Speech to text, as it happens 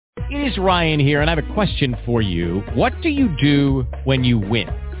It is Ryan here, and I have a question for you. What do you do when you win?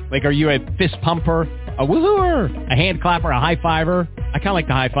 Like, are you a fist pumper, a woohooer, a hand clapper, a high fiver? I kind of like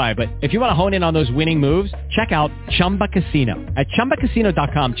the high five, but if you want to hone in on those winning moves, check out Chumba Casino. At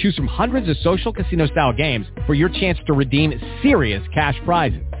ChumbaCasino.com, choose from hundreds of social casino-style games for your chance to redeem serious cash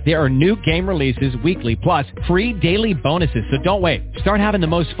prizes. There are new game releases weekly, plus free daily bonuses, so don't wait. Start having the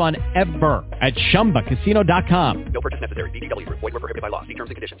most fun ever at ChumbaCasino.com. No purchase necessary. VGW. Void where prohibited by law. See terms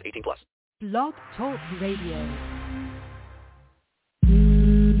and conditions. 18+. Blog Talk Radio.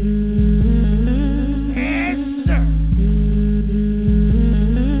 Yes, sir.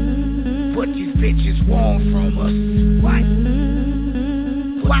 What these bitches want from us? What?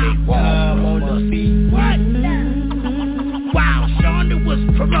 What they want from us? What? Wow, Shonda was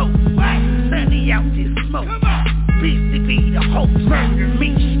promote. What? Sunny out this smoke. Beasty be the host. Murder me,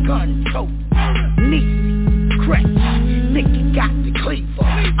 gun tote. Niecy, crack. Nicky got the cleaver.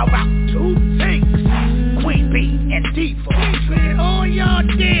 About two things. Queen Bee and Diva. All y'all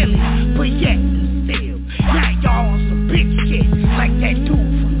daily, but yet and still. Now y'all on some big shit. Like that dude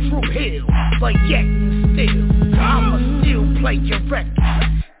from True Hill. But yet and still, I'ma still play your record.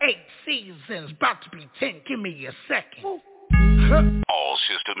 8 seasons, about to be 10. Give me a second. All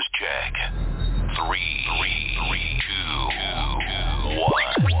systems check. 3, 2,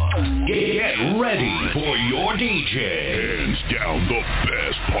 1. Get ready for your DJ. Hands down the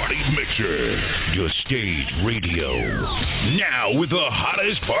best party mixer. Your stage radio. Now with the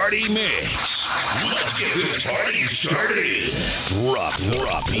hottest party mix. Let's get this party started. Drop the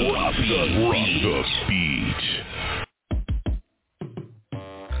beat.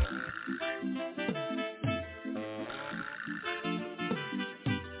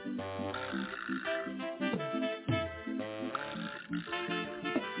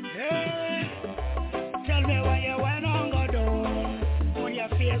 Tell me why you went on go down. On your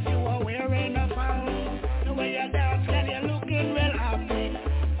face you were wearing a frown. The way you dance, girl, you're looking real happy.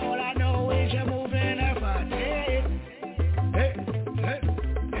 All I know is you're moving a body.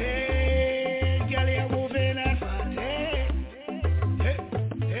 Hey, girl, you're moving a body.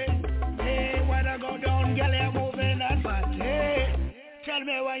 Hey, when I go down, girl, you're moving a body. Tell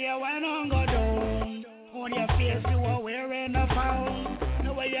me why you went on go down. On your face you were wearing a frown.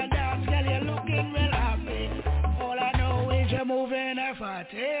 The way you dance, girl, you're looking real happy. All I know is you're moving a fatty.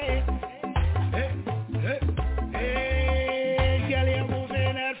 Hey, girl, you're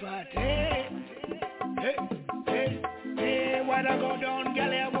moving a fatty. Hey, when I go down,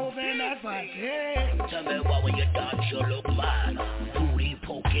 girl, you're moving a fatty. Tell me why when you dance, you look mad. Booty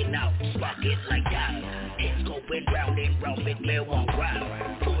poking out, spark it like that. It's going round and round, make me one grab.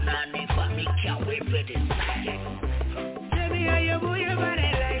 Tune on in for me, can't wait for this time. Tell me how you move your body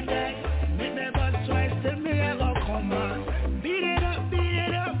like that. Make me bust twice, tell me I go come on. Beat it up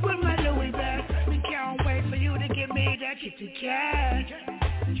with my Louis back. We can't wait for you to give me that kitty cat.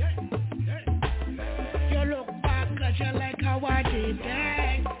 You look back cause you like how I did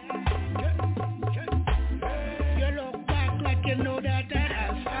that. You look back like you know that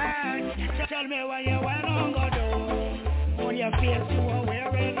I'm fine. Tell me why you went on go down. On your face you were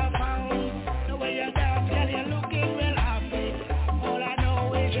wearing a pound. The way you dance, girl, you're looking real happy. All I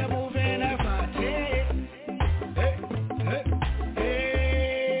know is you're moving a body. Hey,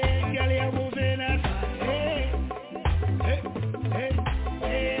 girl, you're moving a body. Hey,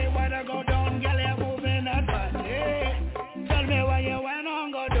 when I go down, girl, you're moving a body. Tell me why you went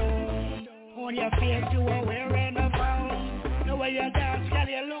on go down. On your face you were wearing a pound. The way you dance, girl,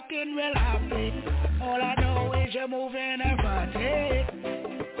 you're looking real happy. All I know is you're moving a body.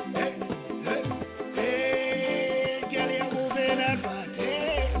 Hey, girl, you're moving a body.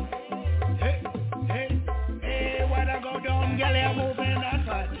 Hey, when I go down, girl, you're moving a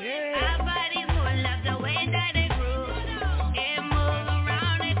body. Our bodies full of the way that they groove. It move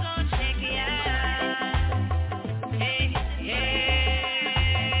around, it gon' shake you out. Hey.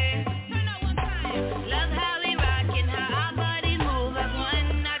 Turn up one time. Love how we rockin', how our bodies move as one.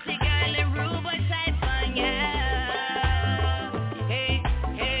 Not to girl and rude, but tight fun, yeah. Hey.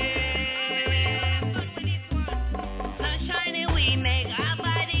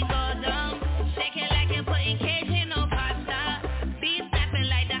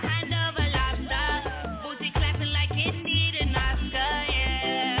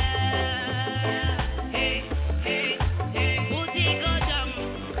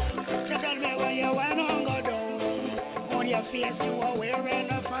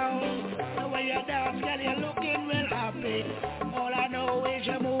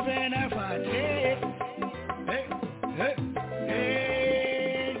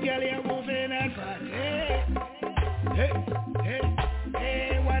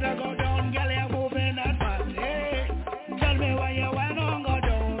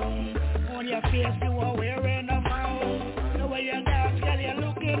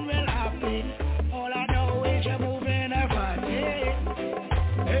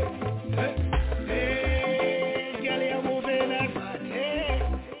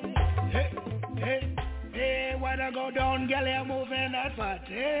 that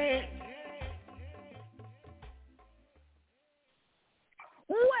party.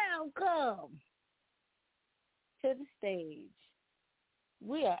 Welcome to the stage.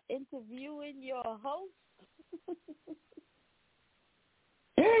 We are interviewing your host,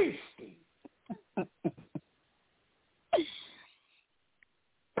 Beasty.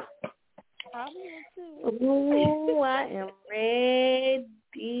 I'm here too. Ooh, I am ready.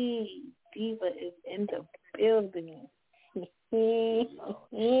 Diva is in the building.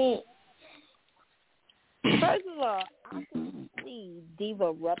 First of all, I can see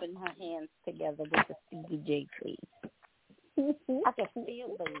Diva rubbing her hands together with the CBJ tree. I can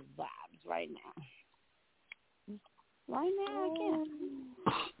feel those vibes right now. Right now, I can.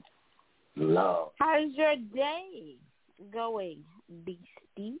 Love. How's your day going,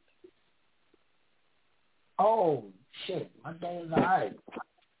 Beasty? Oh, shit. My day is all right.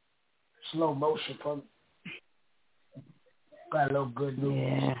 Slow motion for me. Got a little good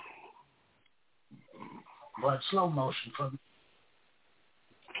news. Yeah. But slow motion for me.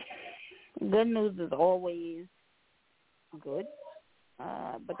 Good news is always good.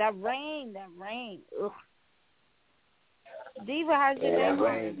 But that rain. Ugh. Diva, how's your day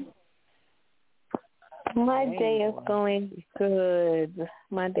going? My day is going good.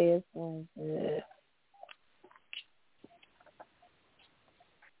 My day is going good.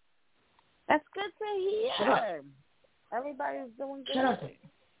 That's good to hear. Everybody's doing good.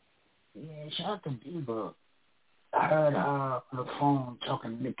 Shout out to Diva. I heard her on the phone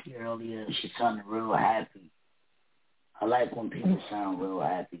talking to Nikki earlier. She sounded real happy. I like when people sound real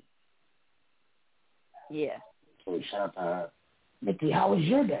happy. Yeah. So shout out to her. Nikki, how was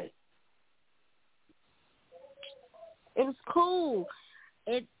your day? It was cool.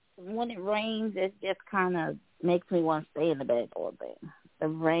 When it rains, it just kind of makes me want to stay in the bed all day. The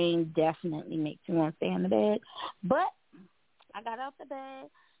rain definitely makes me want to stay in the bed. But I got out the bed,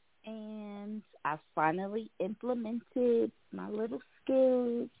 and I finally implemented my little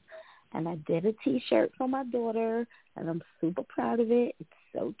skills, and I did a T-shirt for my daughter, and I'm super proud of it. It's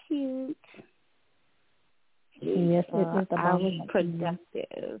so cute. Yes, I was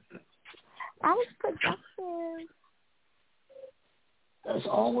productive. Let's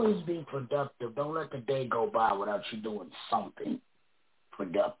always be productive. Don't let the day go by without you doing something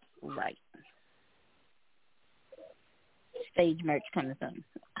productive. Right. Stage merch coming soon.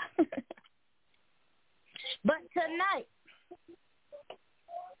 But tonight,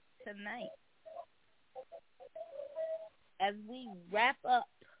 as we wrap up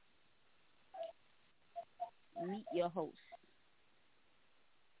Meet Your Host,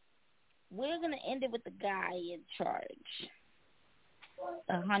 we're going to end it with the guy in charge,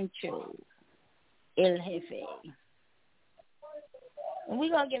 the honcho, El Jefe. And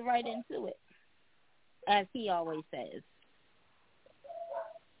we're going to get right into it, as he always says.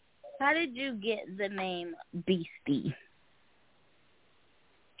 How did you get the name Beasty?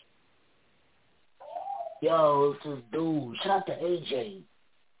 Yo, it's this dude. Shout out to AJ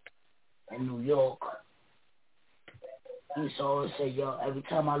in New York. He used to always say, yo, every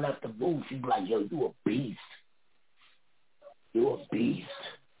time I left the booth, he'd be like, yo, you a beast. You a beast.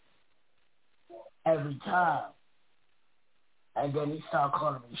 Every time. And then he started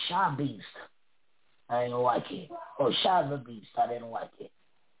calling me Shy Beast. I didn't like it. Or Shy the Beast. I didn't like it.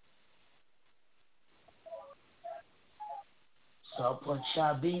 So I put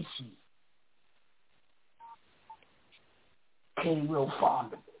Shy Beast. Became real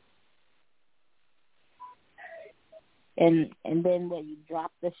fond of it. And then what, you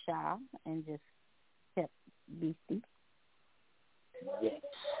dropped the Shy and just kept Beasty? Yes.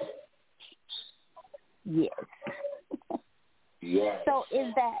 Yes. So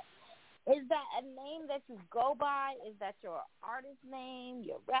is that a name that you go by? Is that your artist name,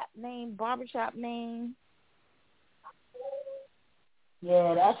 your rap name, barbershop name?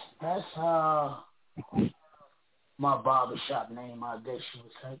 Yeah, that's my barbershop name, I guess you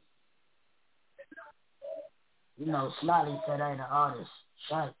would say. You know, Smiley said I ain't an artist.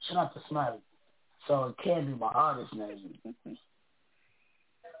 Shout out to Smiley. So it can't be my artist name.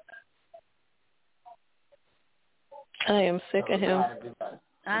 I am sick of him.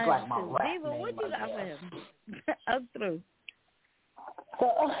 I like my rap Diva, name, what you got for him? Up through.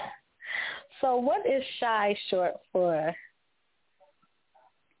 So what is Shy short for?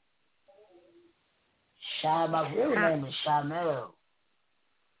 Shy, my real name is Shamel.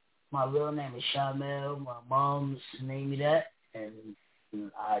 My real name is Shamel. My mom's named me that, and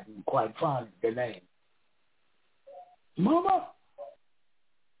I'm quite fond of the name. Mama.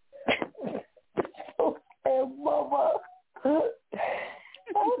 Okay, Mama.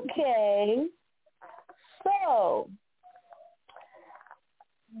 Okay. So,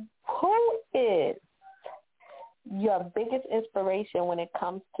 inspiration when it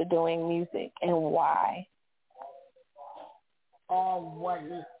comes to doing music, and why? On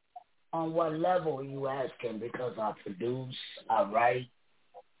what level are you asking? Because I produce, I write,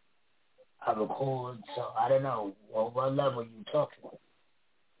 I record, so I don't know. On what level you talking?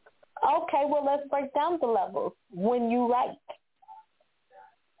 Okay, well, let's break down the levels. When you write.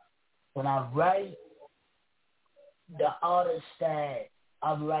 When I write, the artist that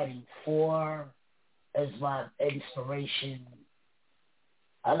I'm writing for is my inspiration.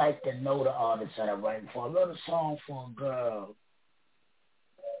 I like to know the artist that I'm writing for. I wrote a song for a girl,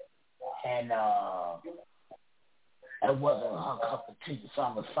 and it wasn't her cup of tea. The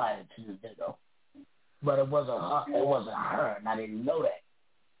song was fire to the video, but it wasn't her, and I didn't know that.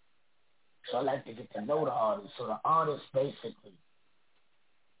 So I like to get to know the artist. So the artist, basically,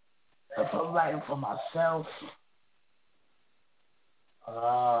 if I'm writing for myself,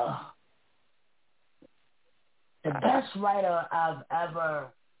 the best writer I've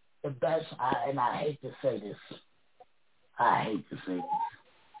ever, and I hate to say this,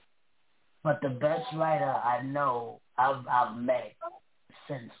 but the best writer I know I've met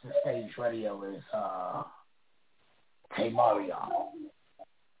since the stage radio is Tamarion.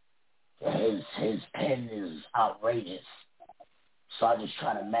 His pen is outrageous, so I just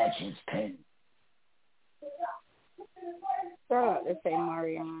try to match his pen. Shout out to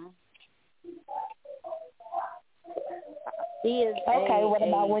Marion. He is okay. What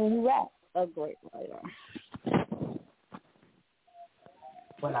about when you rap? A great writer.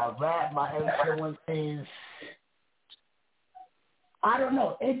 When I rap, my influence is, I don't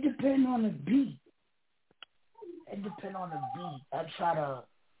know. It depends on the beat. I try to.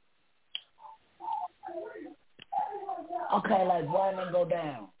 Okay, like Wine and Go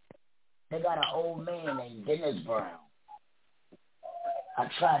Down. They got an old man named Dennis Brown. I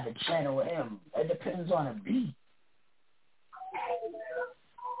tried to channel him. It depends on the beat.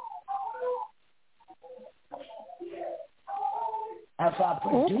 If I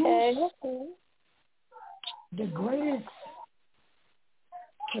produce, the greatest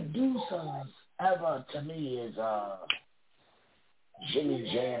producers ever to me is Jimmy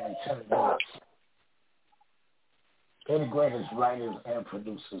Jam and Terry Lewis. They're the greatest writers and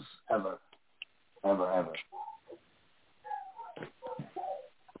producers ever.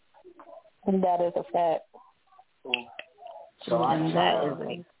 And that is a fact. So I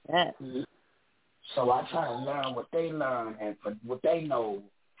try to learn what they learn and what they know,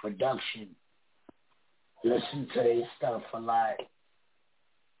 production. Listen to their stuff a lot.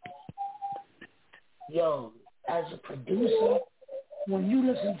 Yo, as a producer, when you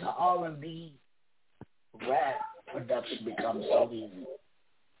listen to R&B, rap production becomes so easy.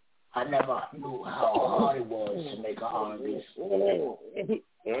 I never knew how hard it was to make an R&B song.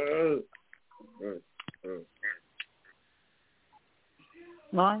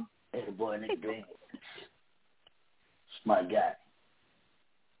 What? Hey, the boy, nigga, big. It's my guy.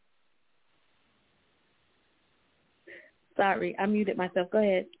 Sorry, I muted myself. Go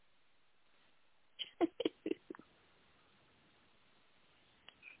ahead.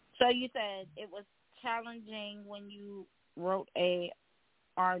 So you said it was challenging when you wrote a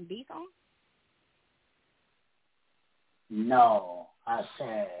R&B song? No, I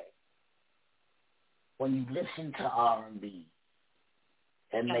said when you listen to R&B,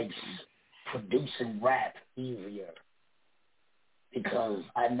 it makes producing rap easier because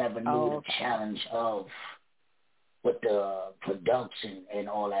I never knew the challenge of with the production and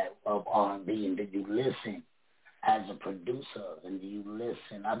all that of R&B, and then you listen as a producer, and you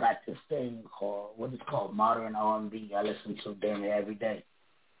listen. I got this thing called, what is called modern R&B. I listen to damn near every day,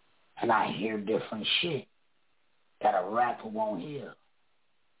 and I hear different shit that a rapper won't hear.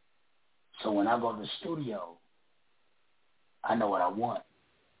 So when I go to the studio, I know what I want.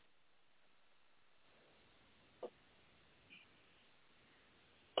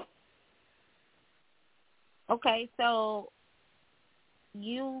 Okay, so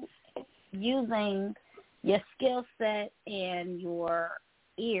you using your skill set and your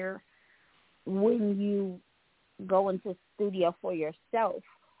ear when you go into studio for yourself,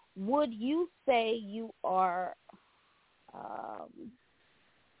 would you say you are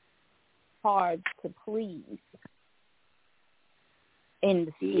hard to please in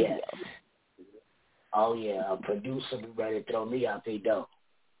the studio? Yes. Oh, yeah. A producer be ready to throw me out the door.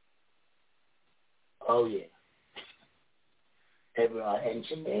 Oh, yeah. Every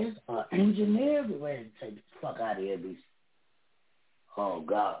engineer be ready to take the fuck out of here, Beasty. Oh,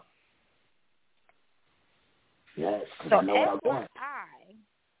 God. Yes, because I know what I want.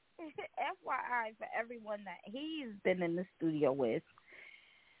 FYI for everyone that he's been in the studio with,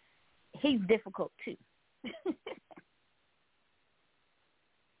 he's difficult too.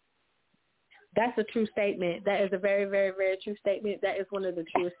 That's a true statement. That is a very, very, very true statement. That is one of the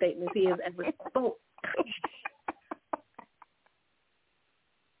truest statements he has ever spoke.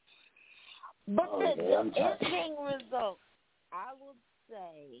 But the ending result, I would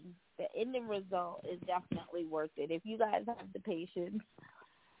say the ending result is definitely worth it. If you guys have the patience,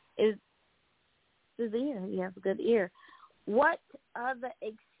 is his ear. He has a good ear. What other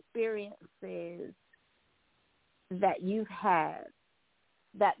experiences that you've had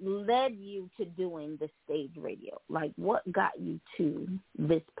that led you to doing the stage radio? Like, what got you to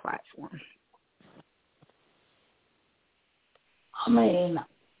this platform? I mean,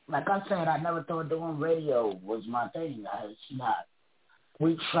 like I said, I never thought doing radio was my thing. It's not.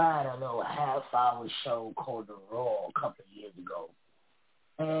 We tried a little half-hour show called The Raw a couple of years ago.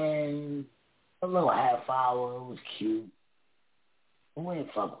 And a little half-hour, it was cute. We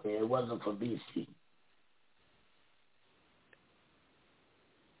didn't fuck with it. It wasn't for Beasty.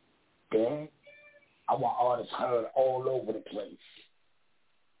 Then, I want artists heard all over the place.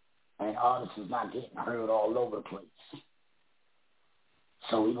 And artists is not getting heard all over the place.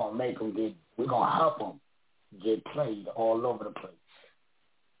 So we're going to make them we're going to help them get played all over the place.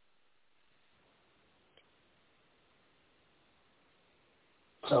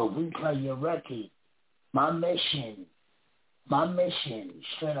 So if we play your record, my mission,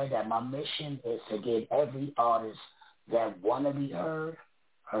 straight like that, my mission is to get every artist that want to be heard.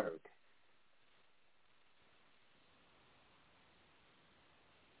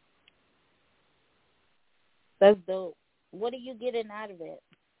 That's dope. What are you getting out of it?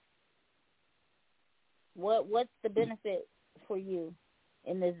 What's the benefit for you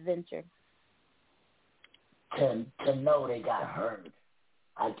in this venture? To know they got heard.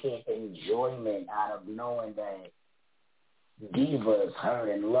 I get enjoyment out of knowing that Diva is heard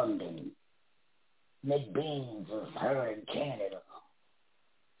in London. Nick Beans is heard in Canada.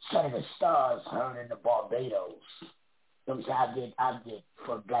 Son of the Stars heard in the Barbados. So I get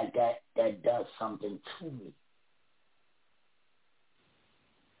for like that does something to me.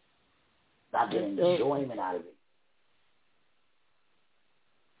 I get enjoyment out of it.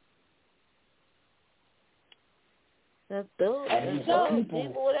 That's dope. So,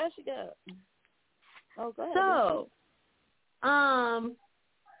 people, what else you got? Oh, go ahead. So,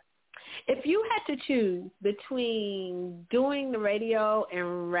 if you had to choose between doing the radio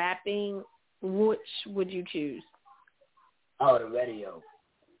and rapping, which would you choose? Oh, the radio.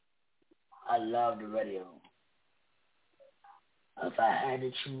 I love the radio. If I had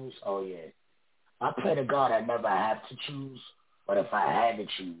to choose, oh yeah. I pray to God I never have to choose, but if I had to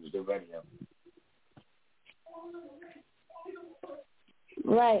choose, the radio.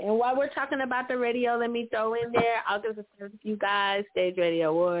 Right, and while we're talking about the radio, let me throw in there, August the 3rd, you guys, Stage Radio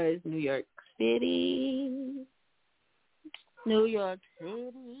Awards, New York City. New York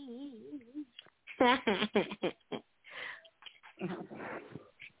City.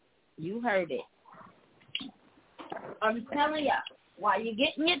 You heard it. I'm telling you, while you're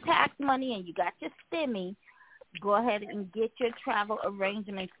getting your tax money and you got your stimmy, go ahead and get your travel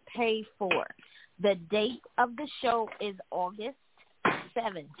arrangements paid for. The date of the show is August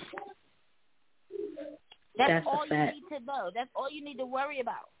 7th. That's all you need to know. That's all you need to worry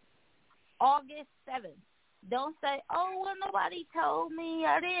about. August 7th. Don't say, oh, well, nobody told me.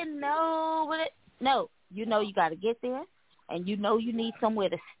 I didn't know. No, you know you got to get there, and you know you need somewhere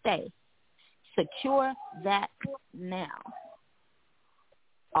to stay. Secure that now.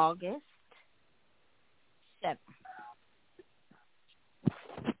 August 7th.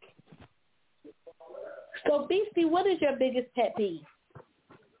 So, Beastie, what is your biggest pet peeve?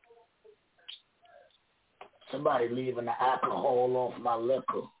 Somebody leaving the alcohol off my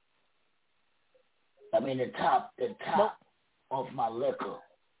liquor. I mean the top off my liquor.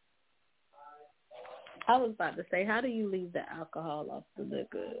 I was about to say, how do you leave the alcohol off the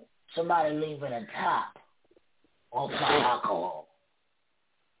liquor? Somebody leaving the top off my alcohol.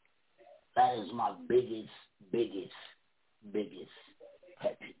 That is my biggest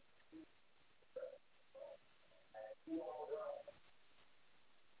pet peeve.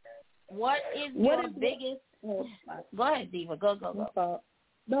 What is your biggest? Go ahead, Diva. Go.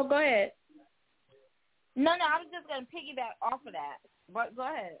 No, go ahead. No, I was just going to piggyback off of that. But go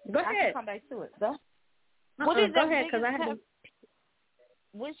ahead. I can come back to it. Go. What is go ahead, because I have.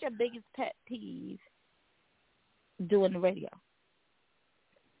 What's your biggest pet peeve doing the radio?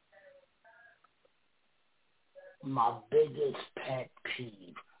 My biggest pet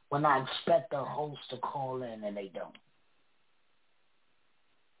peeve when I expect the host to call in and they don't.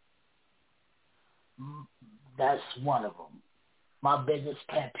 That's one of them. My biggest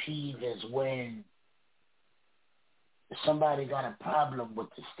pet peeve is when somebody got a problem with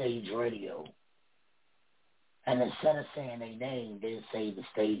the stage radio And instead of saying their name, they say the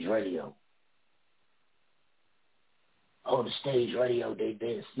stage radio. Oh, the stage radio did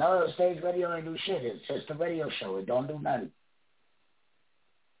this. No, the stage radio ain't do shit. It's just a radio show. It don't do nothing.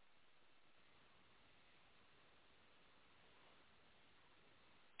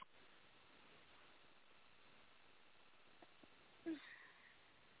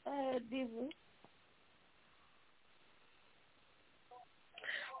 Diva.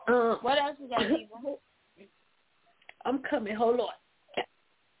 What else you got, Diva? I'm coming. Hold on.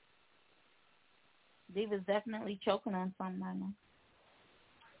 Diva's definitely choking on something right now.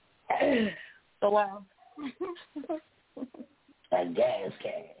 So wow. That gas.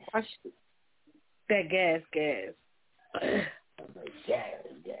 That gas. Gas.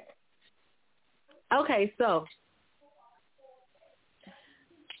 Okay, so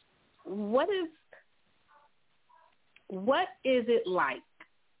what is it like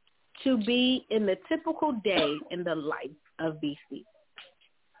to be in the typical day in the life of Beasty?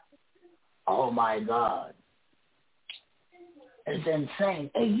 Oh my God. It's insane.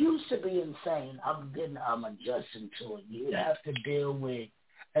 It used to be insane. I'm adjusting to it. You have to deal with,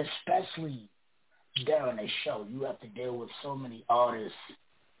 especially during a show, you have to deal with so many artists,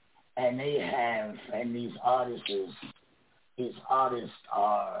 and these artists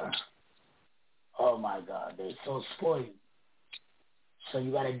are, oh my God, they're so spoiled. So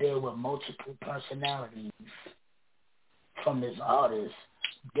you got to deal with multiple personalities from this artist.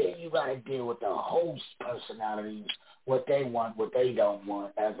 Then you got to deal with the host personalities, what they want, what they don't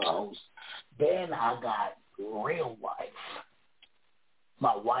want as a host. Then I got real wife,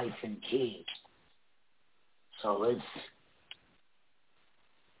 my wife and kids. So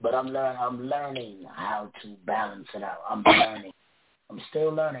but I'm learning how to balance it out. I'm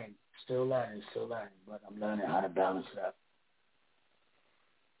still learning, but I'm learning how to balance it out.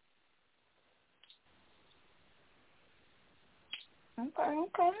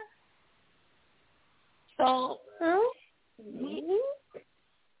 Okay. So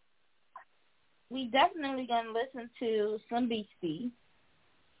we definitely gonna listen to some Beasty.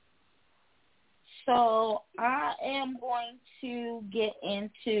 So I am going to get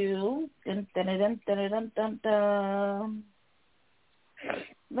into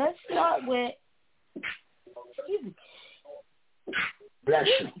Let's start with Bless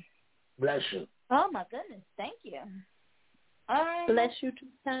you. Oh my goodness, thank you. Bless you too,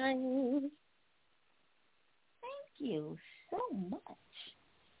 time. Thank you so much.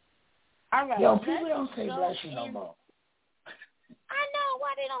 All right. Yo, people don't say bless you no more. I know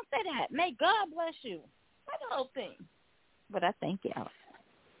why they don't say that. May God bless you. That's the whole thing. But I thank y'all.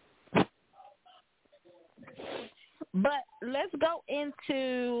 But let's go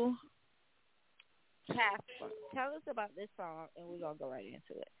into Casper. Tell us about this song, and we're going to go right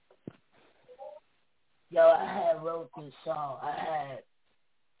into it. Yo, I had wrote this song. I had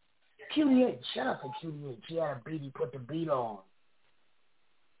QDH. Shout out to QDH. He had a beat. He put the beat on.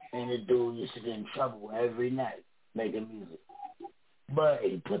 And the dude used to get in trouble every night making music. But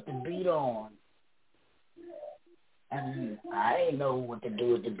he put the beat on. And I ain't know what to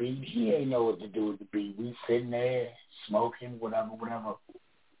do with the beat. He ain't know what to do with the beat. We sitting there smoking, whatever.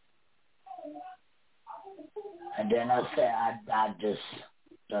 And then I said,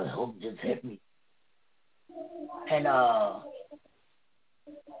 the hook just hit me. And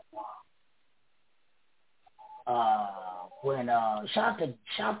when shout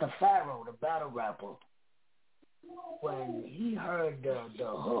to Pharaoh, the battle rapper, when he heard the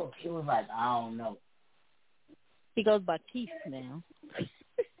hook, he was like, I don't know. He goes by Keith now.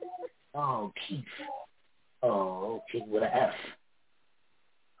 Oh, Keith. Oh, Keith with an F.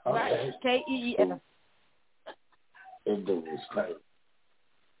 Okay. Right, K-E-E-F. This dude is crazy.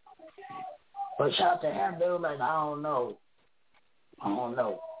 But shout to him, they were like, I don't know.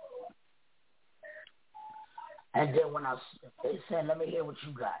 And then when they said, let me hear what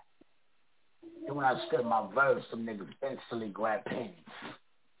you got. And when I spit my verse, some niggas instantly grabbed pens.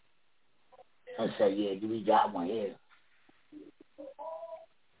 I said, yeah, we got one here.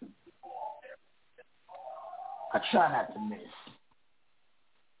 I try not to miss.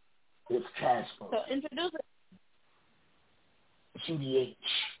 It's Casper. So introduce it. QDH.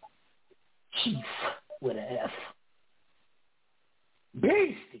 Chief with an F.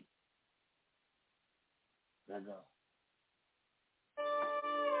 Beasty. Let's go.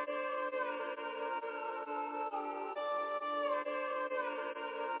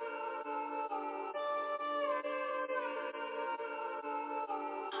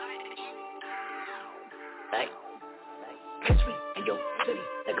 Hey, catch me in your city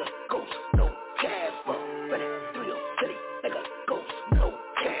like a ghost, no Casper. Running through your city like a ghost, no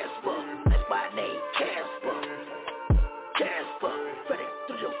Casper. That's my name, Casper.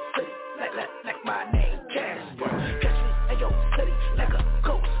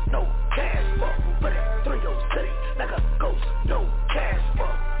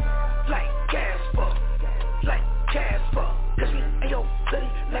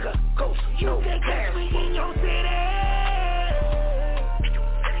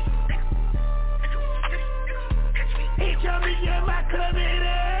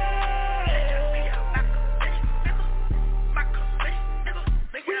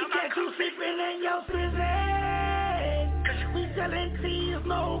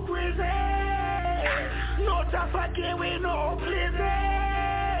 Fucking with no blizzard.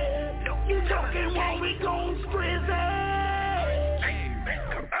 You talking when we gon' sprizzy.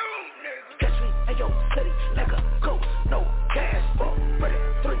 Catch me in your city like a ghost, no cash for. Ready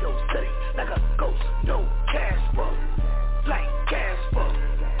through your city like a ghost, no cash for. Like cash for,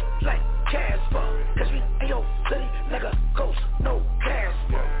 like cash for. Catch me in your city like a ghost, no cash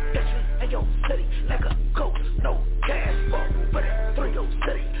for. Catch me in your city like a ghost, no cash for. Ready through your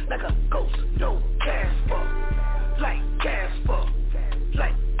city like a ghost, no cash for. Like cash for,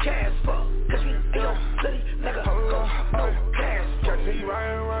 like cash for. Catch me in your city like a ghost, no cash for. Catch me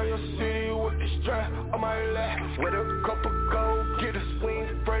riding around your city with the strap on my lap, with a couple gold getters,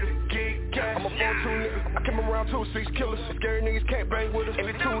 wings ready to get gas. I'm a 4-2 nigga, I came around 2-6 killers. Scary niggas can't bang with us.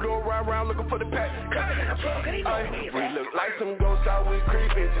 Every two-door ride around looking for the pack. We look like some ghosts out with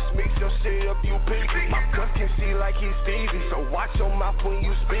creeping. Just mix your shit up, you peeping. My cuss can see like he's Stevie, so watch your mouth when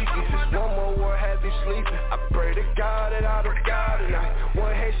you speaking. Just one more word has you sleeping. I pray to God that I don't die tonight.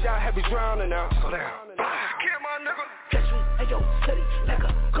 One headshot have you drowning out. So down. Catch me in your city like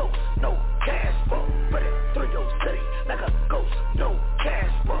a ghost, no cash for. Ready through your city like a ghost, no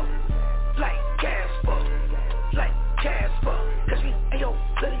cash for. Like cash for, like cash for. Catch me in your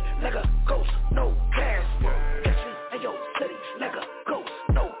city like a ghost, no cash for. Catch me in your city like a ghost,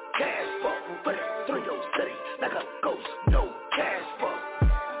 no cash for. Ready through your city like a ghost, no cash for.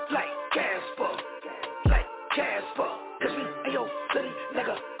 Like cash for, like cash for. Catch me in your city like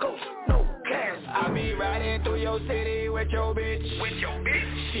a ghost, no cash for. I be riding through your city with your bitch.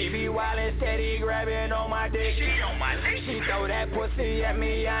 She be wildin' steady grabbing on my dick. She throw that pussy at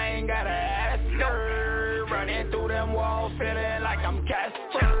me, I ain't gotta ask her. Running through them walls, feeling like I'm Casper.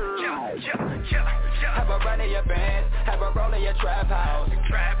 Have a run in your bands, have a roll in your trap house.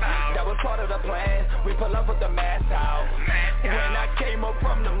 That was part of the plan, we pull up with the mask out. When I came up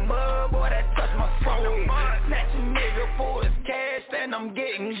from the mud, boy, that touched my soul. Snatch a nigga for his cash, then I'm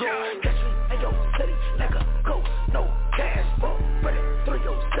getting gold. Catch me in your city like a ghost, no cash for. Ready through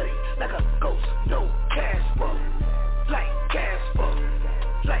your city like a ghost, no cash for. Like cash for,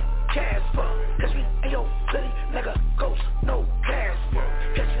 like cash for. Catch me in your city like a ghost, no cash for.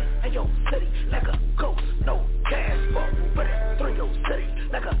 Catch me in your city like a ghost, no cash for. Ready through your city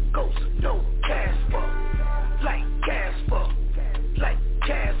like a ghost, no cash for. Like cash for, like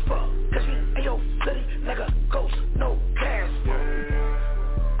cash for. Catch me in your city like a ghost, no cash for.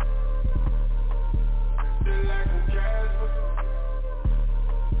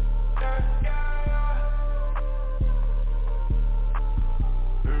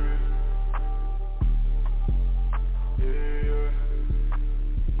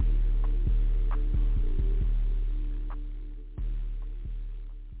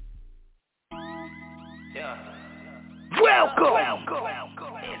 Welcome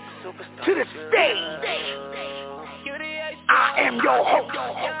to the stage. I am your host,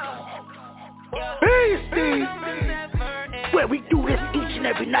 Beasty, where we do this each and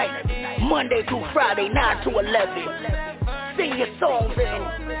every night, Monday through Friday, 9 to 11. Sing your songs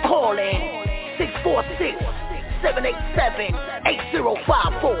and call in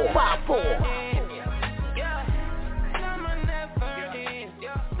 646-787-8054.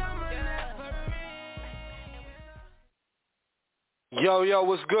 Yo,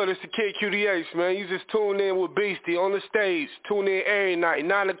 what's good? It's the Kid QDH, man. You just tuned in with Beasty on the stage. Tune in every night,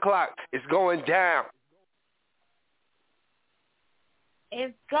 9 o'clock. It's going down.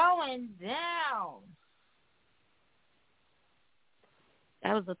 It's going down.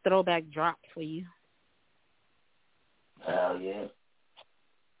 That was a throwback drop for you. Hell yeah.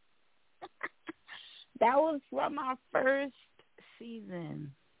 That was from our first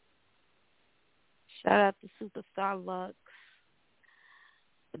season. Shout out to Superstar Lux.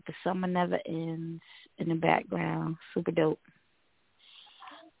 But the summer never ends in the background. Super dope.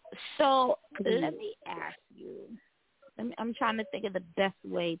 So let me ask you. I'm trying to think of the best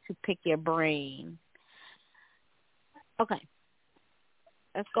way to pick your brain. Okay.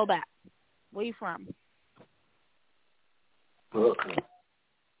 Let's go back. Where you from? Brooklyn.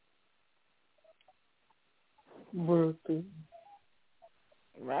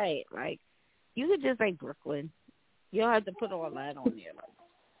 Right. Like, you could just say Brooklyn. You don't have to put all that on there. Like,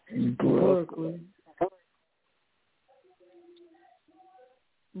 Brooklyn.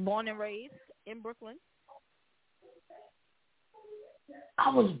 Born and raised in Brooklyn? I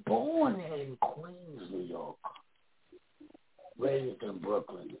was born in Queens, New York. Raised in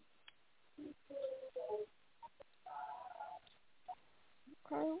Brooklyn.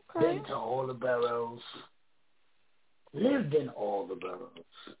 Okay. Been to all the boroughs. Lived in all the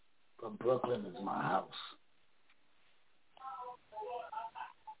boroughs. But Brooklyn is my house.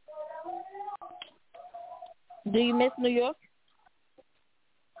 Do you miss New York?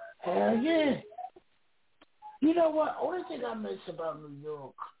 Hell yeah. You know what? Only thing I miss about New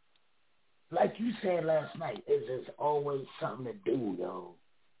York, like you said last night, is there's always something to do, yo.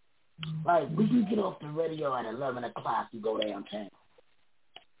 Like, when you get off the radio at 11 o'clock, you go downtown.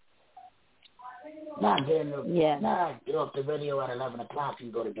 Not get off the radio at 11 o'clock,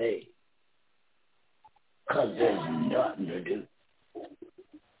 you go to bed. Because there's nothing to do.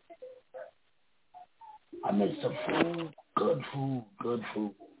 I miss the food, good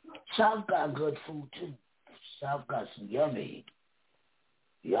food. South got good food, too. South got some yummy.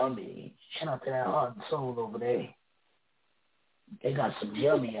 Shout out to that Heart and Soul over there. They got some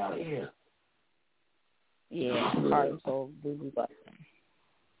yummy out here. Yeah, Heart and Soul do be busting.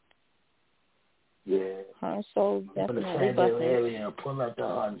 Yeah. Heart and Soul definitely busting. For the busting. area, pull up the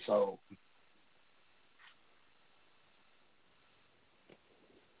Heart and Soul.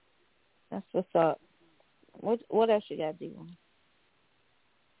 That's what's up. What else you got, D1?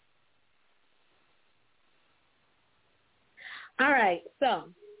 All right, so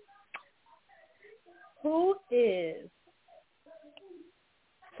who is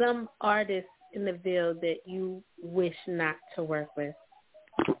some artist in the Ville that you wish not to work with?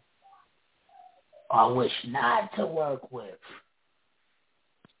 I wish not to work with.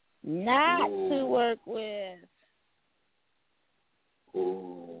 Not to work with.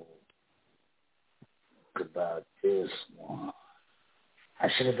 Ooh. Think about this one. I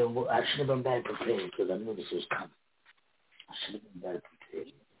should have been better prepared because I knew this was coming. I should have been better prepared.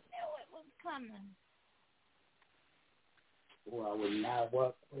 You knew it was coming. Who I would not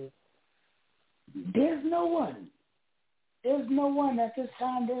work with? There's no one. There's no one at this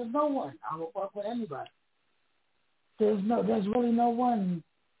time. There's no one. I would work with anybody. There's really no one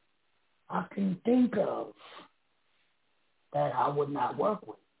I can think of that I would not work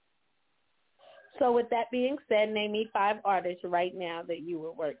with. So with that being said, name me 5 artists right now that you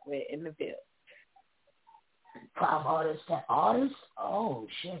would work with in the Ville. 5 artists. Oh,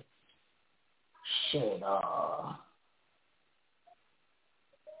 shit.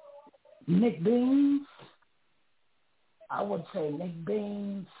 Nick Beans. I would say Nick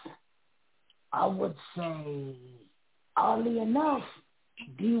Beans. I would say, oddly enough,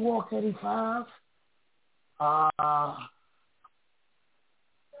 D-Walk 85.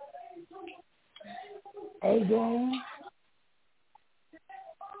 A-Game.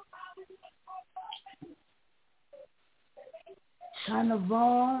 China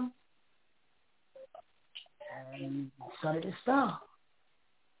Vaughn. And Sonny the Star.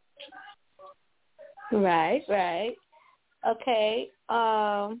 Right. Okay.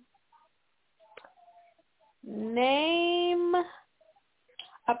 Name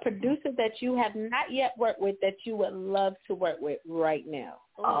a producer that you have not yet worked with that you would love to work with right now.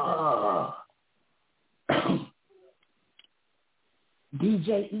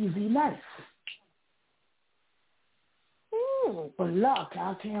 DJ Easy Nice. For luck,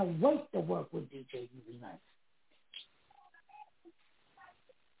 I can't wait to work with DJ Easy Nice.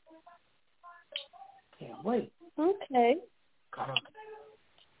 Can't wait. Okay.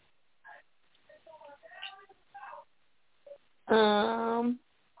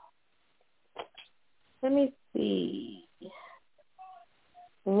 Let me see.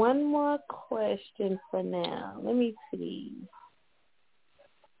 One more question for now. Let me see.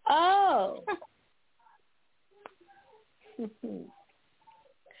 Oh.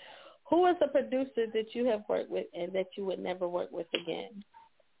 Who is a producer that you have worked with and that you would never work with again?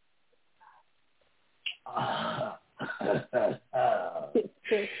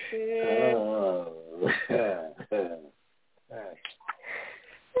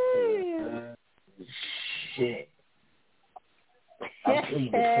 Shit. I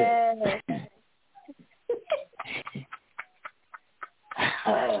plead the fifth.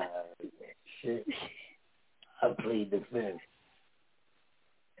 Shit. I plead the fifth.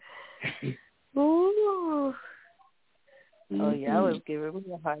 Ooh. Oh, yeah, I was giving me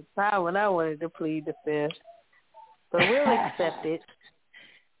a hard time when I wanted to plead the fifth. But we'll accept it.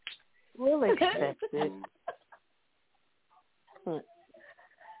 We'll accept it.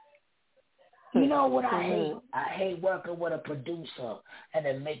 You know what I hate? I hate working with a producer and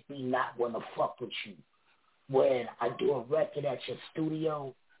it make me not want to fuck with you. When I do a record at your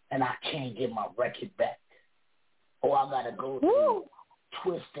studio and I can't get my record back. Or I got to go through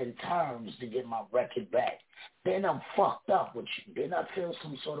twists and turns to get my record back. Then I'm fucked up with you. Then I feel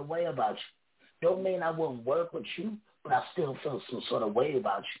some sort of way about you. Don't mean I wouldn't work with you, but I still feel some sort of way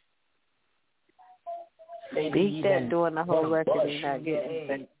about you. Maybe Beat that doing the whole record and not getting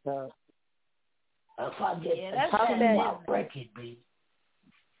back up. If I get my record, B,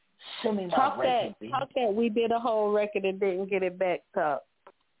 Send me my Talk record, B. that we did a whole record and didn't get it back, talk.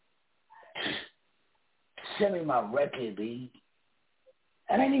 Send me my record, B.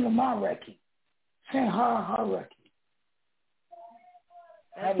 That ain't even my record. Send her record.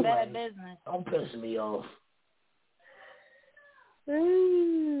 That's anyway, bad business. Don't piss me off. Okay.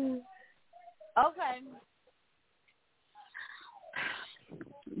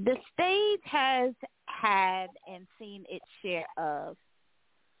 The stage has had and seen its share of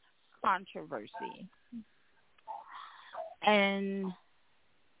controversy. And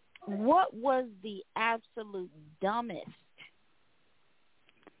what was the absolute dumbest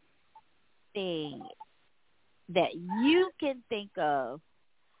thing that you can think of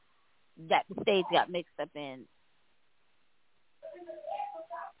that the stage got mixed up in?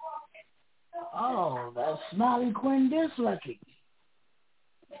 Oh, that's Smiley Quinn dyslexic.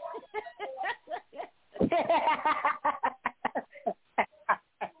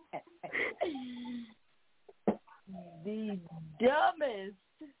 The dumbest.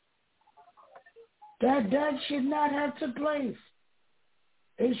 That should not have took place.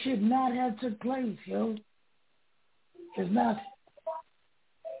 It should not have took place, yo. It's not.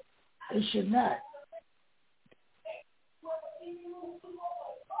 It should not.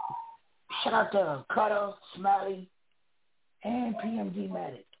 Shout out to Cutter, Smiley, and PMD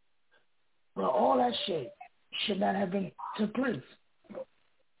Matic. But all that shit should not have been took place.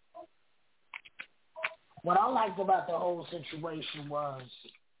 What I liked about the whole situation was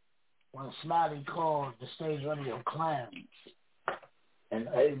when Smiley called the stage radio clowns, and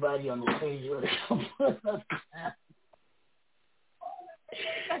everybody on the stage radio was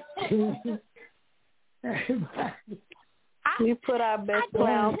clowns. Everybody. We put our best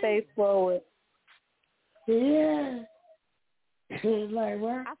clown face forward. Yeah. It's like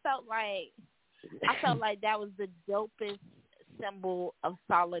what? I felt like that was the dopest symbol of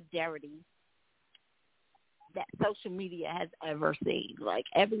solidarity that social media has ever seen. Like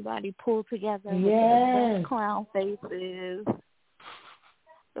everybody pulled together with their best clown faces.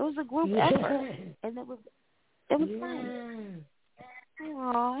 It was a group effort, and it was fun.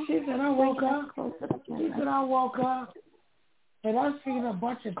 Aww. She said, I woke up, and I seen a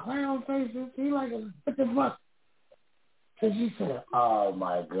bunch of clown faces. He like, what the fuck? And she said, oh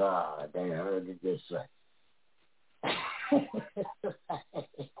my God, they heard it this way.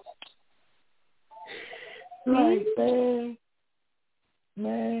 Like,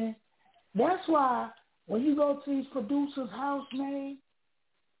 man, that's why when you go to these producers' house, man,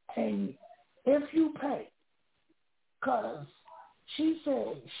 and if you pay, because she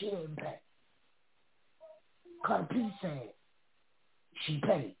said she didn't pay. Carter P said she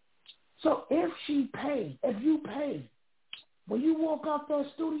paid. So if you pay, when you walk out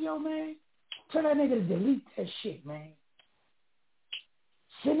that studio, man, tell that nigga to delete that shit, man.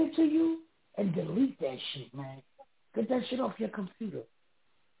 Send it to you and delete that shit, man. Get that shit off your computer.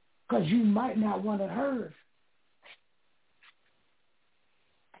 Because you might not want it heard.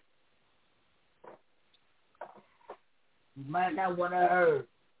 You might not want to heard.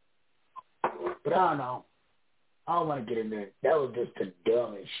 But I don't know. I don't want to get in there. That was just the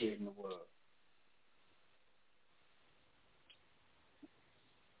dumbest shit in the world.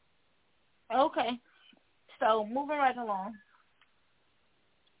 Okay. So moving right along.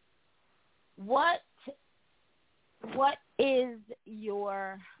 What is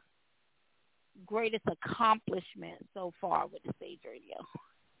your greatest accomplishment so far with the Stage Radio?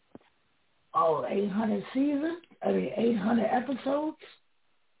 Oh, 800 seasons? 800 episodes?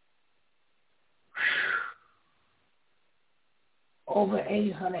 Over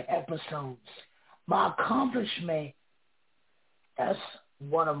 800 episodes. My accomplishment, that's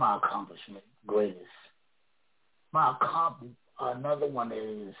one of my accomplishments, greatest. Another one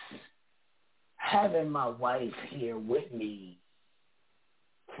is having my wife here with me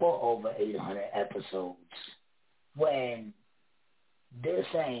for over 800 episodes when this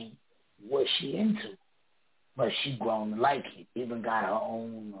ain't what she into, but she grown to like it. Even got her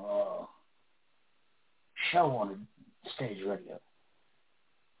own show on the Stage Radio.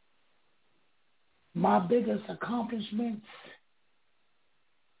 My biggest accomplishments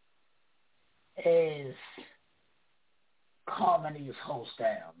is calming these hosts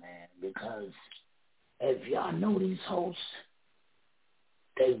down, man, because if y'all know these hosts,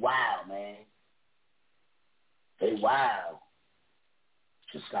 they wild, man. They wild.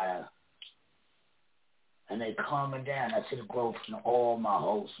 Just gotta, and they calming down. I see the growth in all my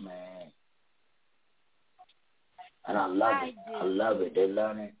hosts, man. And I love it. I love it. They're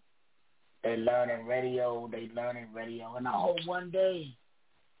learning radio. And I hope one day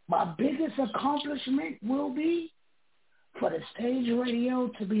my biggest accomplishment will be for the stage radio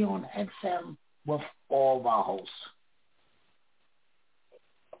to be on XM with all of our hosts.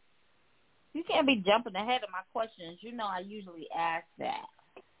 You can't be jumping ahead of my questions. You know I usually ask that.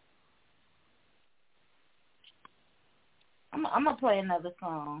 I'm gonna play another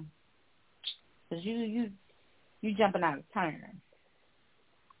song because you jumping out of turn.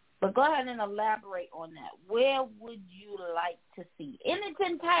 But go ahead and elaborate on that. Where would you like to see in its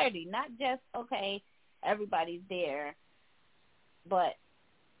entirety, not just okay, everybody's there, but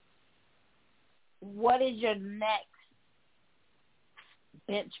what is your next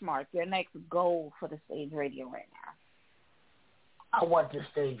benchmark, your next goal for the stage radio right now? I want the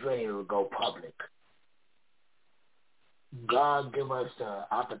stage radio to go public. God give us the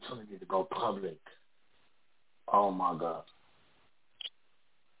opportunity to go public. Oh my God.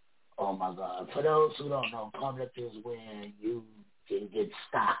 Oh my God. For those who don't know, public is when you can get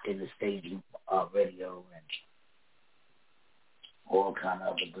stock in the stage radio and all kind of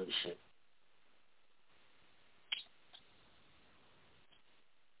other good shit.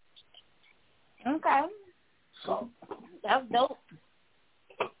 Okay. So that's dope.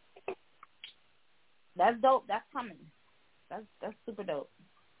 That's dope. That's coming. That's super dope.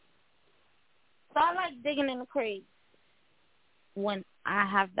 So I like digging in the crates when I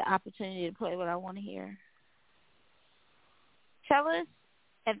have the opportunity to play what I want to hear. Tell us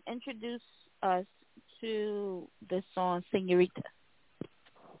and introduce us to this song, Señorita.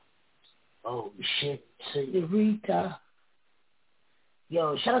 Oh, shit, Señorita.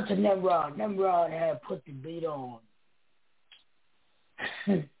 Yo, shout out to Nimrod. Nimrod had put the beat on.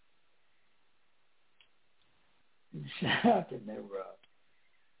 Shout out to Nimrod.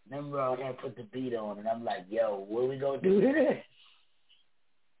 Nimrod had put the beat on, and I'm like, yo, what we gonna do to this?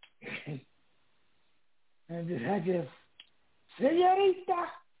 I just, Señorita,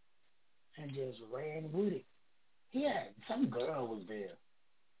 and just ran with it. Yeah, some girl was there.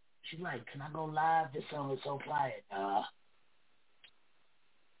 She's like, can I go live? This song is so quiet.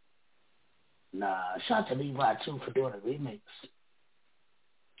 Nah, shout out to Levi, too, for doing a remix.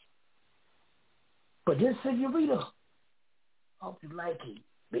 But this Señorita, hope you like it.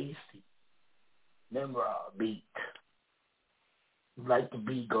 Beasty. Nimrod beat. If you like the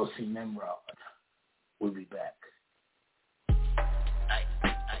beat, go see Nimrod. We'll be back.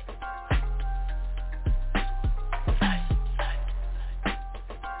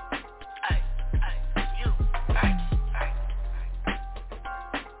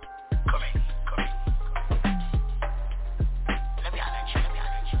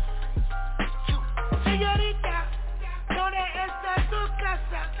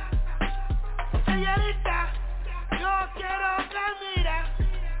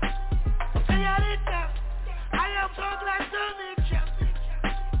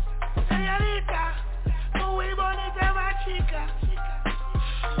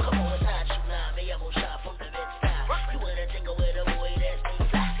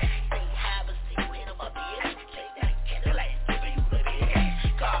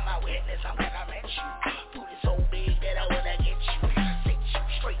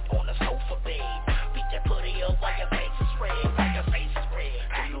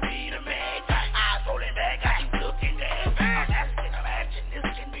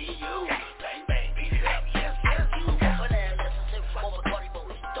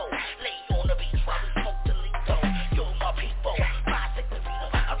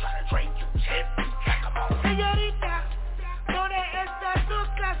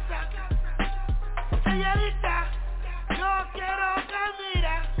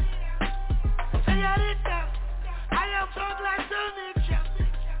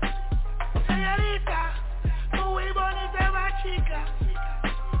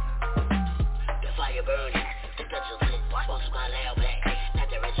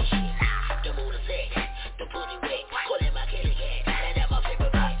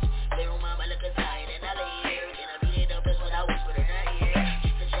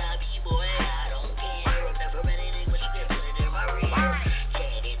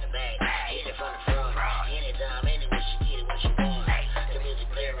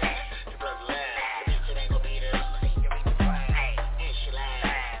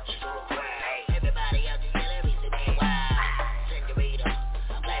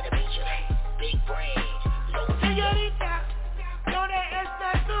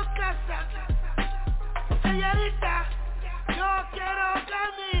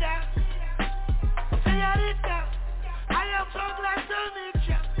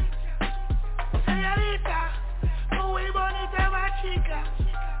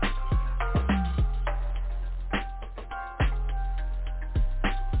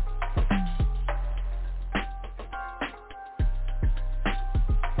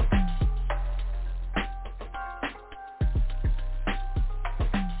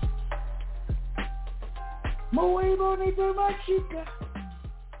 Muy bonito, my chica.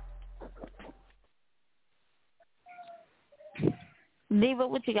 Diva,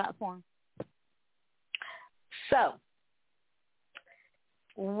 what you got for him? So,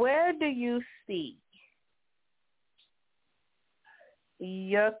 where do you see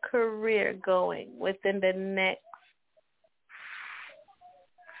your career going within the next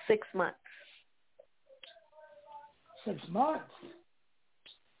 6 months? 6 months?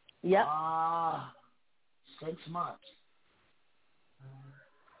 Yep. 6 months.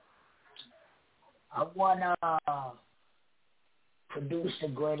 I want to produce the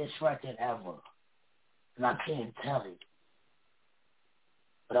greatest record ever. And I can't tell it.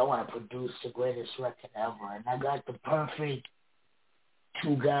 But I want to produce the greatest record ever. And I got the perfect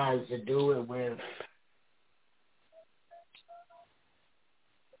 2 guys to do it with.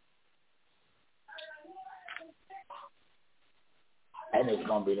 And it's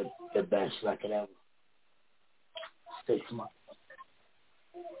going to be the best record ever. 6 months.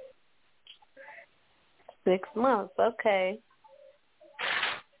 6 months, okay.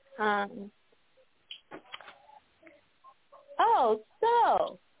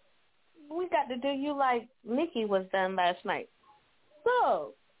 So we got to do you like Nikki was done last night.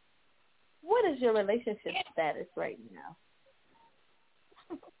 So, what is your relationship status right now?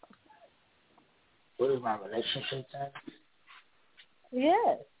 What is my relationship status?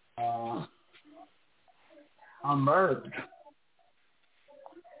 Yes. I'm married.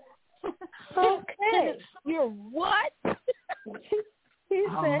 Okay. You're what? He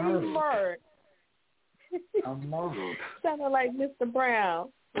said he's married. I'm married. Sounded like Mr.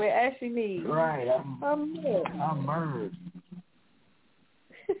 Brown with Ashley Mead. Right. I'm married.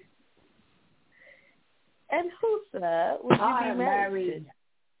 And who, sir, would you I be am married to?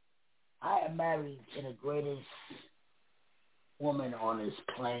 I am married to the greatest woman on this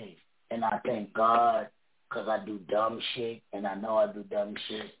planet. And I thank God because I do dumb shit, and I know I do dumb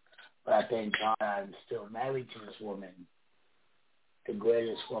shit. But I thank God I'm still married to this woman. The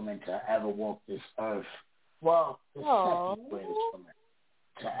greatest woman to ever walk this earth. Well, the second greatest woman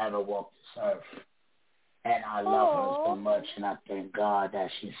to ever walk this earth. And I love her so much, and I thank God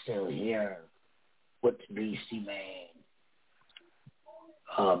that she's still here with the Beasty Man.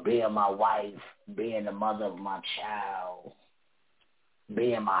 Being my wife, being the mother of my child,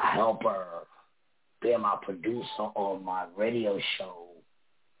 being my helper, being my producer on my radio show,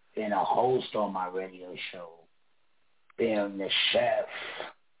 being a host on my radio show, being the chef,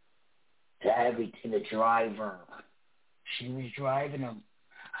 to everything, the driver. She was driving him.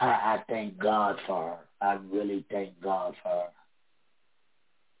 I thank God for her. I really thank God for her.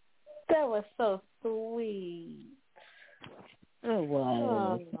 That was so sweet. It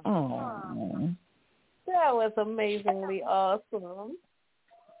was. That was amazingly awesome.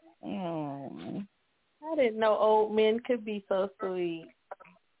 I didn't know old men could be so sweet.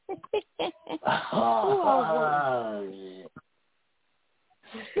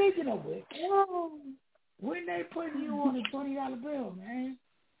 Speaking of which, when they putting you on a $20 bill, man?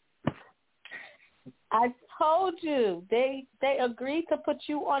 I told you they agreed to put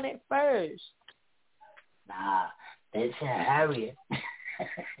you on it first. Nah, they said Harriet.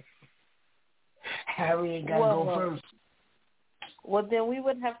 Harriet got to go first. Well, then we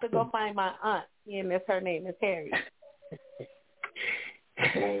would have to go find my aunt, seeing if her name is Harriet.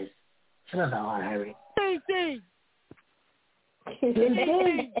 I don't know how Harriet. Beasty.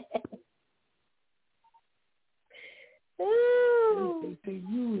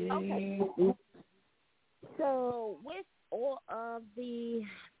 Okay. So with all of the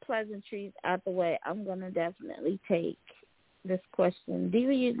pleasantries out the way, I'm going to definitely take this question. Do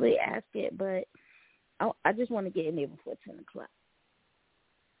you usually ask it, but I just want to get in there before 10 o'clock.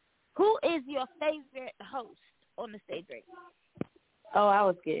 Who is your favorite host on the stage right now? Oh, I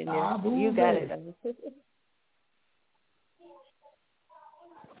was getting there. You got it.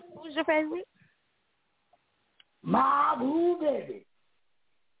 Who's your favorite? My boo baby.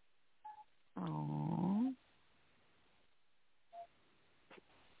 Aww.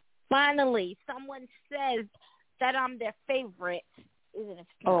 Finally, someone says that I'm their favorite. Even if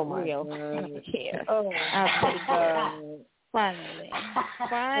it's not real, I don't care. Oh my God. Finally.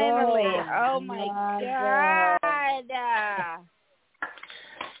 Oh my God.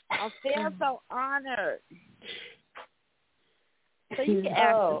 I feel so honored. So you can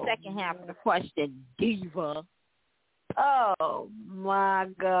ask the second half of the question, Diva. Oh my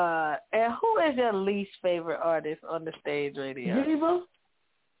God. And who is your least favorite artist on the stage radio? Diva?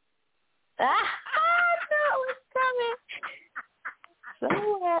 I know it's coming. So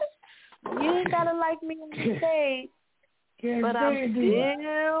what? You ain't gotta like me on the stage. But I'm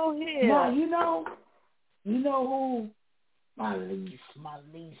still here. No, you know, You know who my least,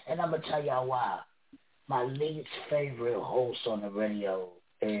 and I'm going to tell y'all why. My least favorite host on the radio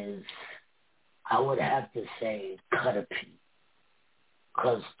is, I would have to say, Cutter P.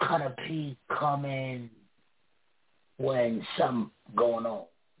 Because Cutter P come in when something going on,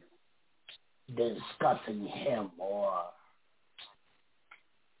 discussing him, or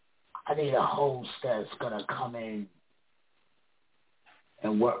I need a host that's going to come in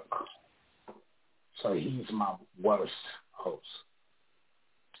and work. So he's my worst host.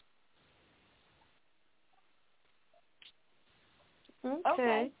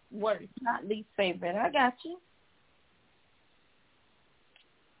 Okay. Worst, not least favorite. I got you.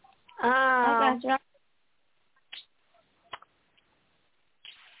 I got you.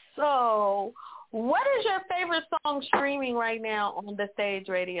 So, what is your favorite song streaming right now on the Stage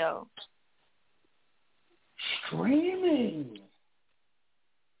Radio? Streaming.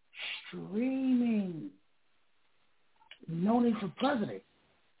 No Need for President.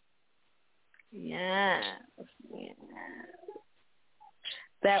 Yeah.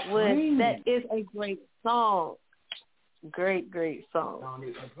 That is a great song. Great song. No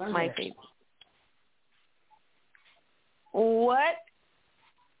Need for President. My favorite.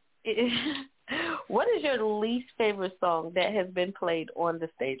 What is your least favorite song that has been played on the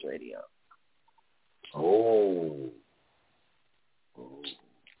Stage Radio? Oh.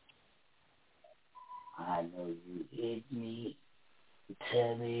 I know you hit me.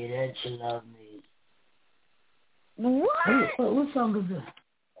 Tell me that you love me. What? What song is this?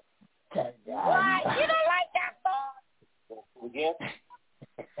 What? You don't like that song? Again?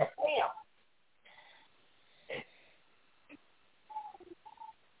 Damn.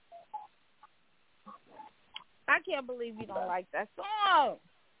 I can't believe you don't like that song.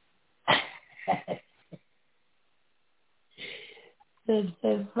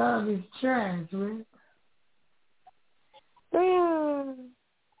 That song is trash, man.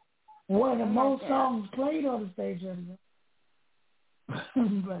 One of the most songs played on the stage, but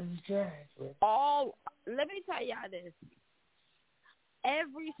it's trash, man. Let me tell y'all this.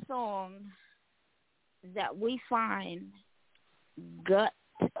 Every song that we find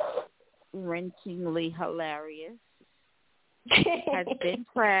gut-wrenchingly hilarious has been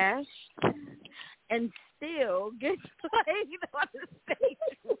trashed and still gets played on the Stage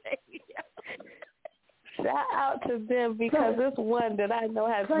Radio. Shout out to them because it's one that I know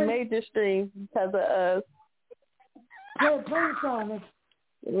has major streams because of us. Play a song.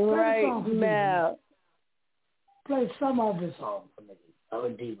 Right now. Play some of the song for me. Oh,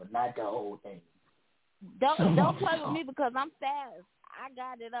 Diva, not the whole thing. Don't play with me because I'm fast. I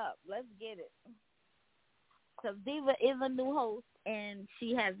got it up. Let's get it. So Diva is a new host, and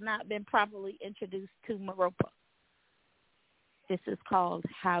she has not been properly introduced to Maropa. This is called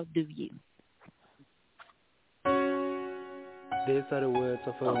How Do You? These are the words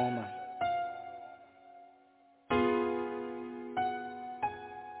of a woman.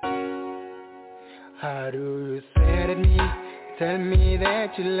 How do you say to me, tell me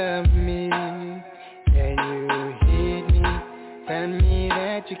that you love me? Can you hear me, tell me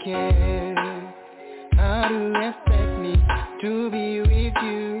that you care? How do you expect me to be with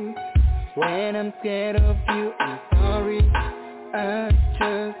you when I'm scared of you? I'm sorry, I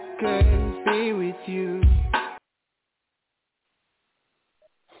just couldn't be with you.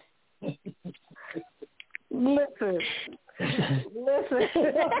 Listen.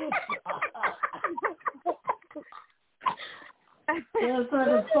 That's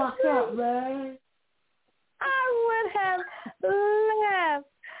fucking fucked up, man. I would have laughed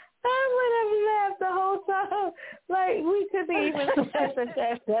the whole time. Like, we couldn't even catch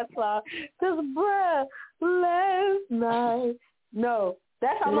that song. Because, bruh, last night. No,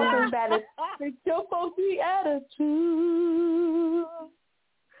 that's almost as bad as it's your funky attitude.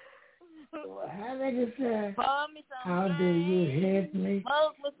 How nigga say, how do you hit me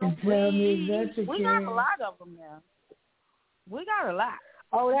and tell me that you We can? got a lot of them now. We got a lot.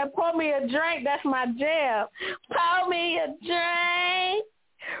 Oh, that pour me a drink, that's my jam. Pour me a drink,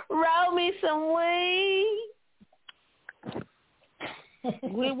 roll me some weed.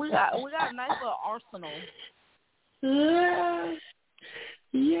 we got a nice little arsenal.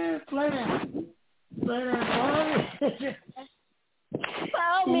 Yeah, play that for me.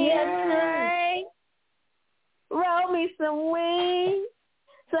 Pour me a drink, roll me some weed.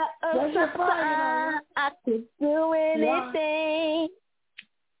 I could do anything.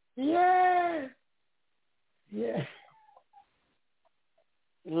 Yeah.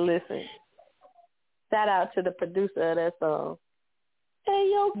 Listen, shout out to the producer of that song.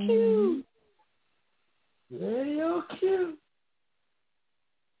 Hey, yo, Q. Hey, yo, Q.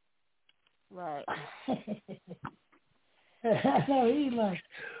 Right. I know he's like,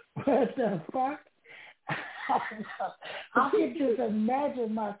 what the fuck? I can just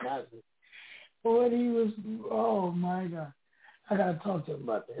imagine my cousin when he was. Oh my God, I gotta talk to him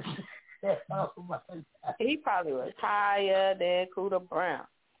about this. Oh my God. He probably was higher than Cooter Brown.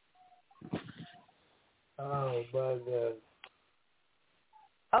 Oh my God.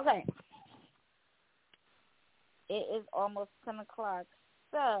 Okay. It is almost 10 o'clock,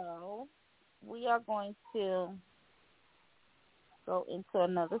 so we are going to go into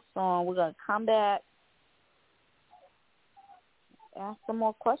another song. We're going to come back, ask some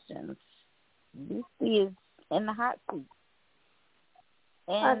more questions. Beasty is in the hot seat.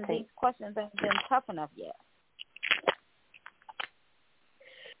 And these questions haven't been tough enough yet.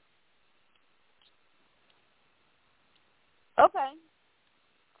 Okay.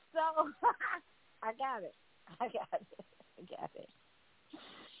 So, I got it.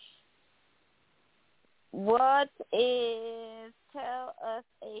 What is, tell us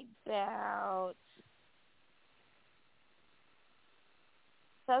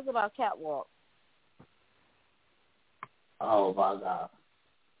about Catwalk. Oh my God.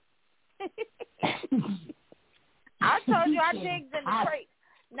 I told you I digged in the crate.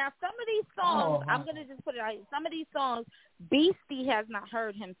 Now, some of these songs, I'm going to just put it out here. Some of these songs, Beasty has not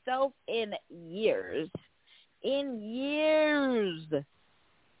heard himself in years.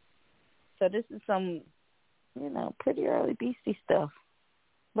 So this is some, pretty early Beasty stuff.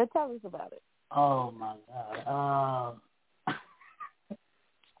 But tell us about it. Oh, my God.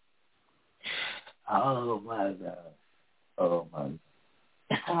 Oh, my God. Oh, my God.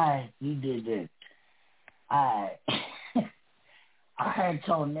 All right, you did this. All right. I had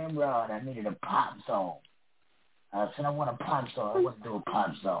told Nimrod I needed a pop song. I said, I want a pop song. I want to do a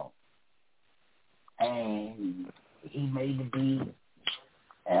pop song. And he made the beat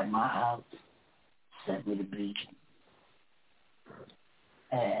at my house, sent me the beat.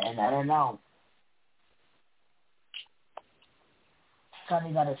 And I don't know.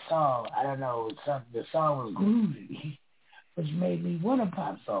 Sonny got a song. I don't know. The song was groovy, which made me want a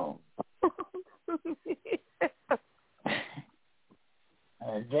pop song.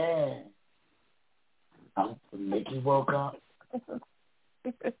 And then Nikki woke up.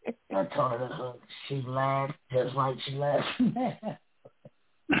 I told her to hook. She laughed just like she laughed.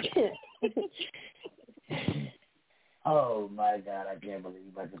 Oh my God, I can't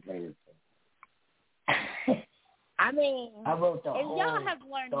believe I can play this thing. I mean, I wrote the if whole, y'all have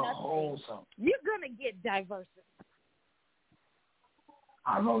learned nothing, whole song. You're gonna get diversity.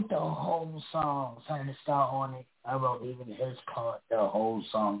 I wrote the whole song, sang the star on it. I wrote even his part, the whole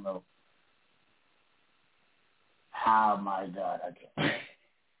song though. Oh my God, I can't.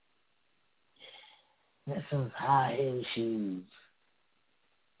 This is High Heel Shoes.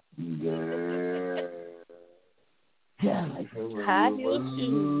 Girl. Yeah, like High Heel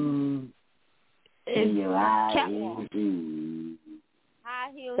Shoes. In your high heel Catwalk. shoes.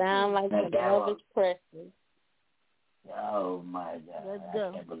 High heel Sound shoes. like the Elvis Presley. Oh my God. Let's I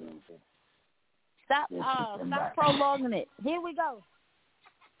go. can't believe it. Stop prolonging it. Here we go.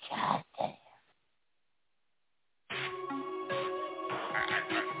 God damn.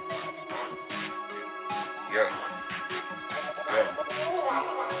 Yeah.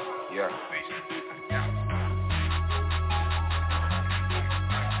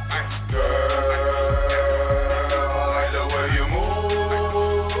 Girl, like the way you move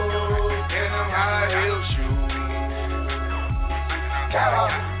in them high heel shoes. Got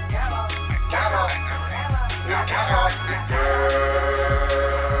off. Girl,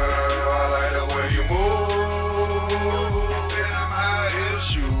 I like the way you move in them high heel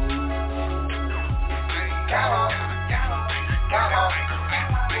shoes. Got off.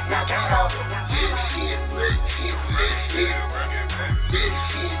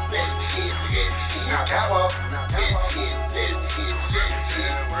 Now come on.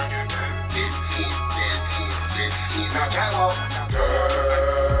 Now come on. Girl,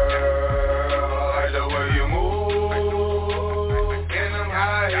 I like the way you move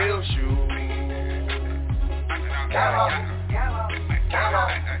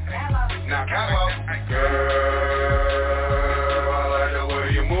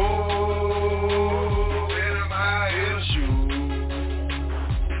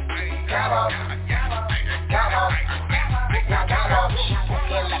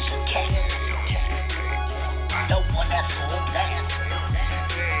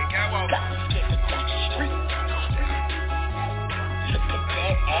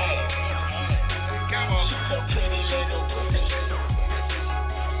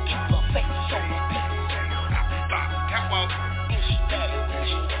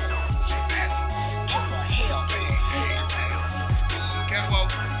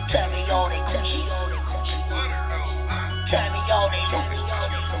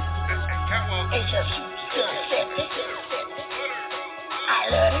It's just good shit. I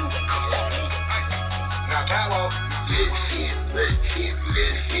love it. Now come on. Let's hit.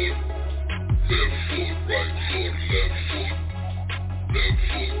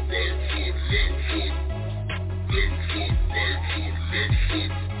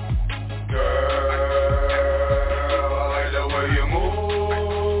 Girl, I like the way you move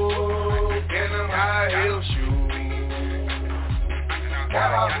in them high heel shoes.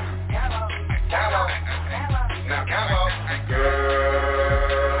 Come on. Now come on.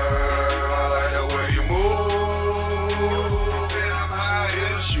 Girl, I like the way you move in them high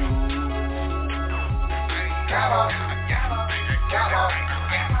heel shoes. Come on. Now come on.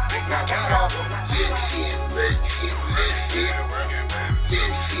 Let's hit. Now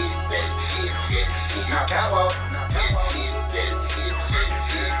come on.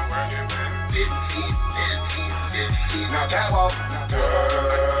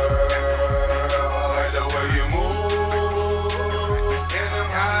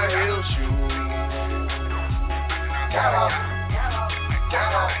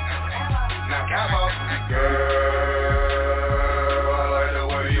 Now come on. Girl, I like the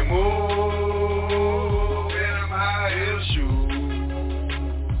way you move in them high heel shoes.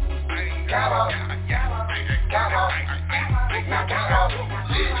 Come on. Now come on. Girl,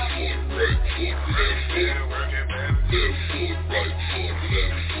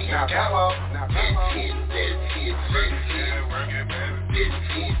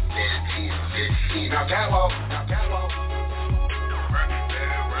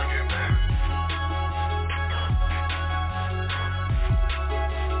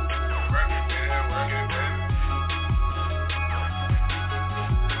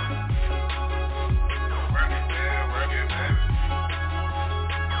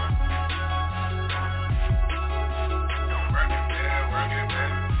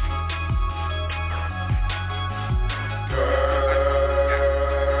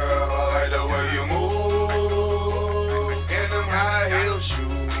 I like the way you move in them high heel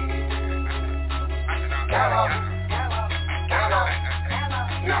shoes. Come on.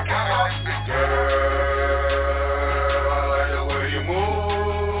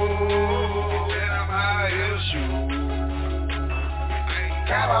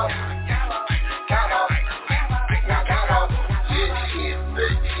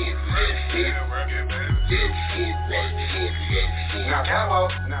 Now come on. Let's hit.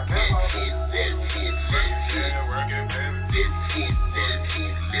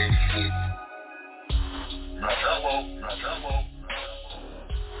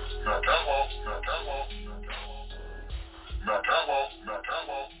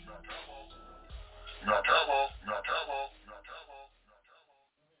 come on. Let's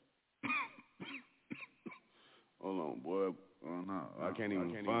hit. Now come on. Hold on, boy. Oh, no. I can't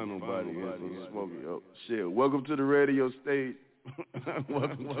even find nobody. Shit. Welcome to the radio stage.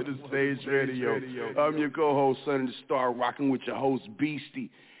 Welcome to the stage radio. I'm your co-host, Sonny the Star, rocking with your host, Beasty.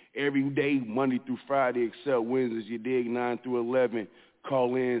 Every day, Monday through Friday, except Wednesdays, you dig, 9 through 11.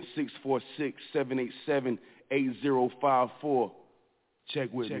 Call in 646-787-8054.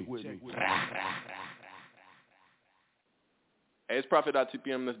 Check with me. Hey, it's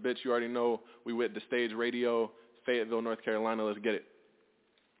Prophet.TPM, this bitch. You already know we with the stage radio, Fayetteville, North Carolina. Let's get it.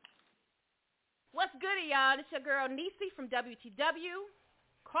 What's goody, y'all? It's your girl, Niecy from WTW.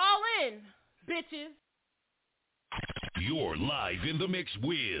 Call in, bitches. You're live in the mix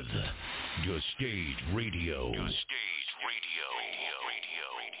with The Stage Radio. The Stage Radio.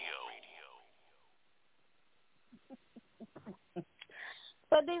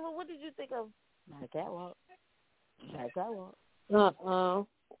 So, David, what did you think of My Catwalk? My Catwalk.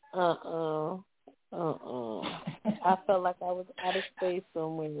 I felt like I was out of space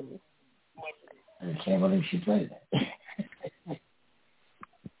somewhere. I can't believe she played that.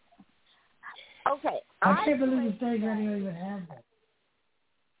 Okay. I can't believe the stage radio even had that.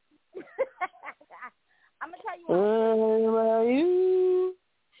 I'm going to tell you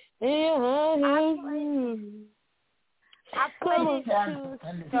I played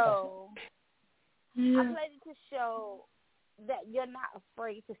it to show that you're not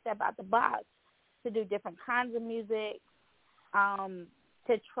afraid to step out the box, to do different kinds of music,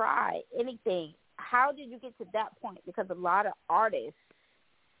 to try anything. How did you get to that point? Because a lot of artists,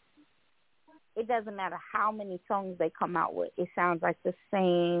 it doesn't matter how many songs they come out with. It sounds like the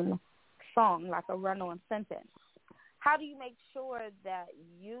same song, like a run-on sentence. How do you make sure that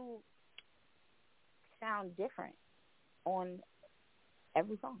you sound different on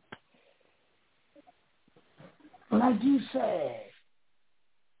every song? Like you said,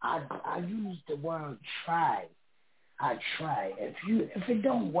 I used the word try. I try. If it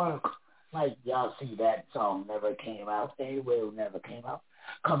don't work, like y'all see that song never came out, they will never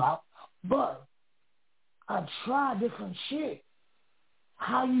come out. But I try different shit.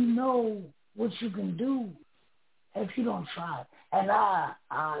 How you know what you can do if you don't try? And I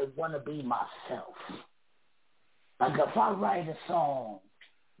want to be myself. Like if I write a song,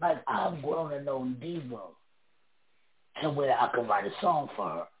 like I've grown to know Diva, to where I can write a song for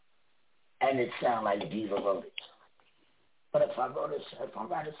her, and it sound like Diva wrote it. But if I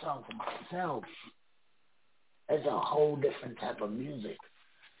write a song for myself, it's a whole different type of music,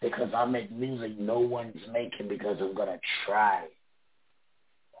 because I make music no one's making, because I'm gonna try.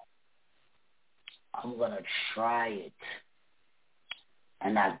 I'm gonna try it,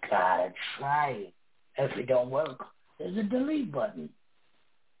 and I gotta try it. If it don't work, there's a delete button.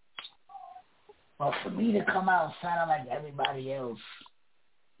 But for me to come out sounding like everybody else,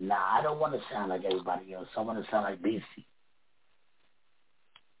 nah, I don't want to sound like everybody else. I want to sound like Beasty.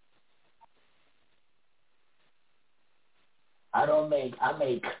 I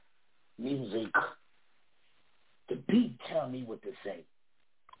make music. The beat tell me what to say.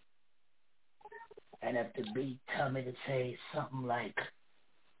 And if the beat tell me to say something like,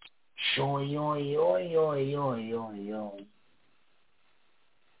 shoy, yoy, yoy, yoy, yoy, yoy, yoy,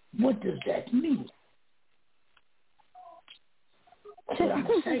 what does that mean? What I'm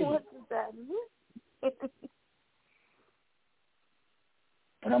saying. What does that mean?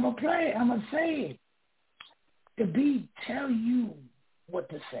 But I'm gonna say it. The beat tell you what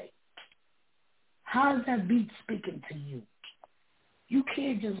to say. How's that beat speaking to you? You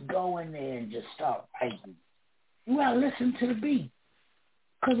can't just go in there and just start writing. You gotta listen to the beat,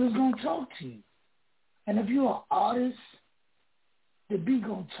 because it's gonna talk to you. And if you're an artist, the beat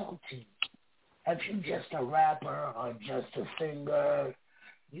gonna talk to you. If you're just a rapper or just a singer,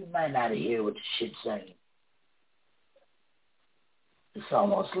 you might not hear what the shit's saying. It's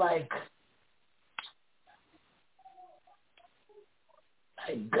almost like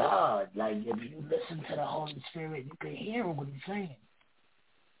God. Like if you listen to the Holy Spirit, you can hear what he's saying.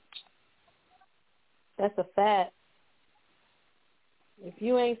 That's a fact. If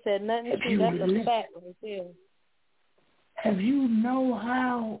you ain't said nothing to, that's a fact right there. If you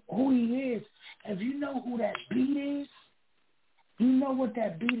know who he is, if you know who that beat is, you know what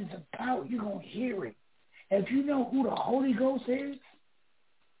that beat is about, you're going to hear it. If you know who the Holy Ghost is,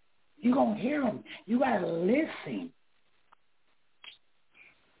 you're going to hear him. You got to listen.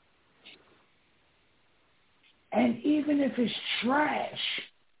 And even if it's trash,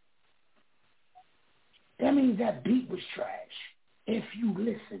 that means that beat was trash if you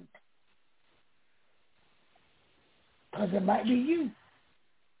listened. Because it might be you.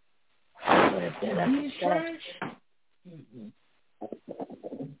 But if that beat is trash,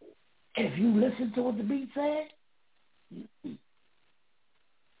 if you listen to what the beat said,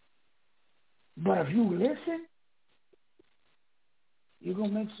 but if you listen, you're going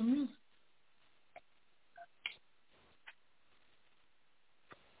to make some music.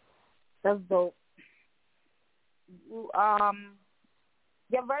 That's dope. You,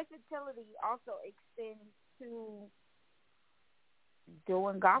 your versatility also extends to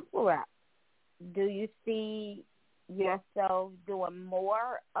doing gospel rap. Do you see yourself doing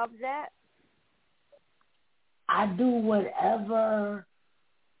more of that? I do whatever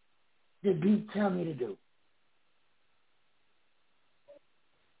the beat tell me to do.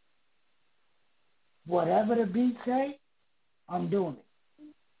 Whatever the beat say, I'm doing it.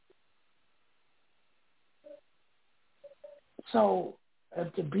 So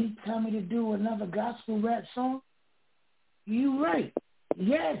if the beat tell me to do another gospel rap song, you right.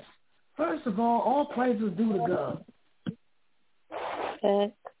 Yes. First of all praises due to God.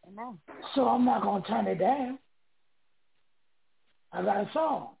 So I'm not going to turn it down. I got a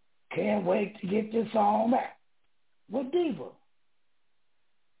song. Can't wait to get this song back. With Diva.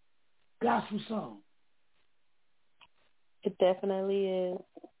 Gospel song. It definitely is.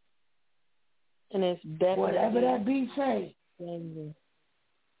 And it's definitely... Whatever that beat say.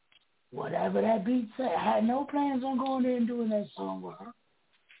 Whatever that beat say. I had no plans on going there and doing that song with her.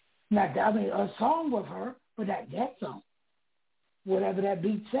 Not, I mean, a song with her, but not that song. Whatever that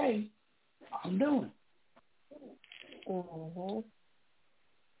beat say, I'm doing. Mm-hmm.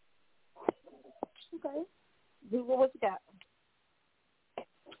 Okay. What you got?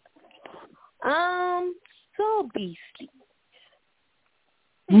 So Beasty.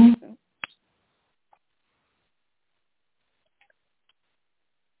 Mm-hmm.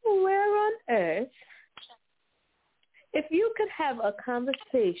 Where on earth, if you could have a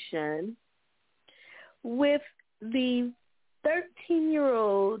conversation with the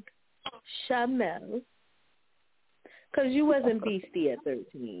 13-year-old Shamel Because you wasn't Beasty at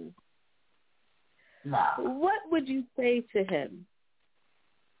 13. Nah. What would you say to him,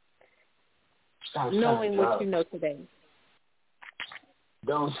 Stop knowing selling what drugs. you know today?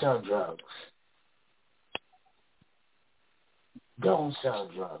 Don't sell drugs. Don't sell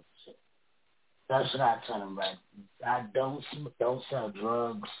drugs. That's what I tell him, right? I don't sell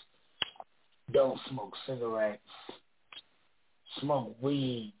drugs. Don't smoke cigarettes. Smoke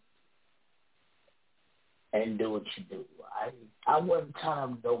weed. And do what you do. I wouldn't tell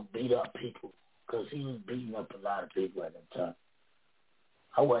him don't beat up people because he was beating up a lot of people at the time.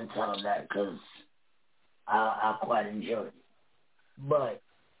 I wouldn't tell him that because I quite enjoyed it. But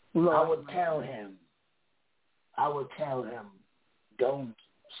I would tell him, don't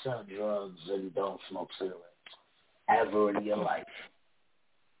sell drugs and don't smoke cigarettes ever in your life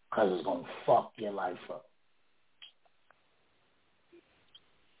because it's going to fuck your life up.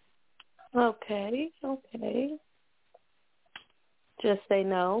 Okay. Just say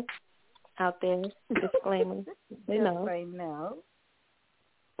no out there. Disclaimer. Say no. Say no.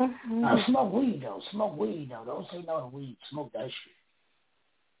 Now, smoke weed, though. Don't say no to weed. Smoke that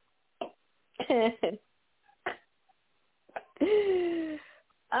shit.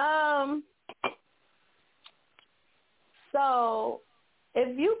 So,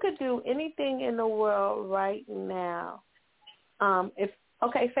 if you could do anything in the world right now,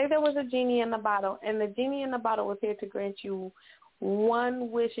 say there was a genie in the bottle, and the genie in the bottle was here to grant you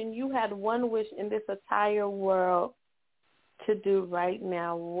one wish, and you had one wish in this entire world to do right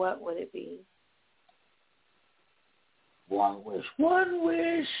now, what would it be? One wish.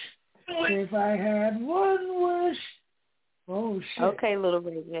 If I had one wish. Oh, shit. Okay, little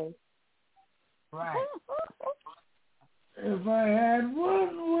baby. Right. If I had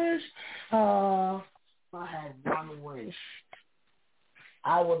one wish,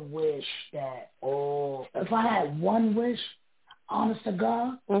 I would wish that, if I had one wish, honest to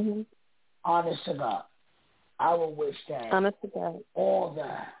God, I would wish that all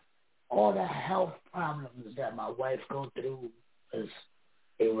the health problems that my wife goes through is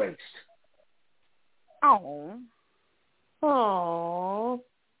erased. Oh. No.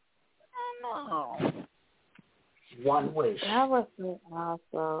 One wish. That was so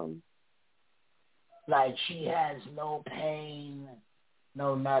awesome. Like she has no pain,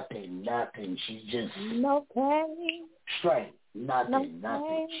 no nothing. She's just no pain. Straight. Nothing.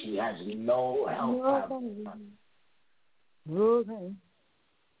 She has no health problems. No pain.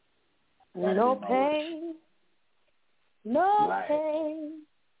 No pain. No pain.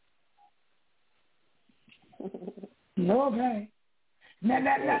 No pain.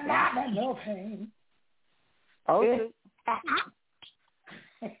 No pain. Okay.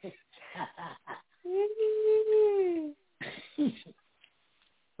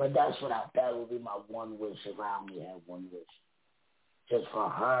 But that would be my one wish if I only had one wish. Just for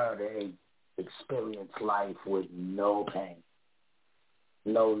her to experience life with no pain.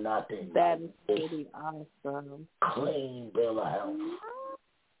 No nothing. That is pretty awesome. Clean bill of health.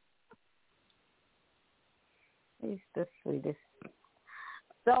 He's the sweetest.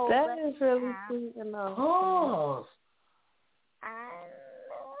 So that is really sweet enough. Oh.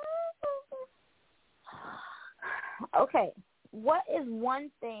 Okay. What is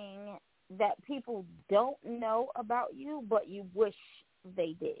one thing that people don't know about you, but you wish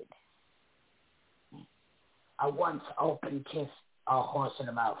they did? I once open kissed a horse in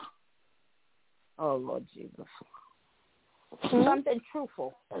the mouth. Oh, Lord Jesus. Something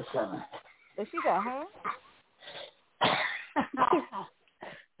truthful. That's something. If she said, huh?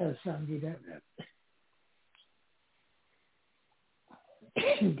 That's something that.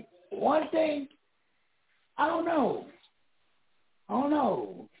 One thing, I don't know.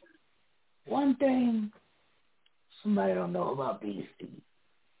 One thing somebody don't know about Beasty.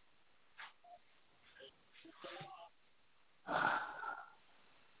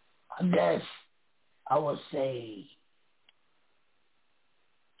 I guess I would say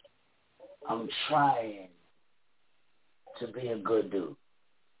I'm trying to be a good dude.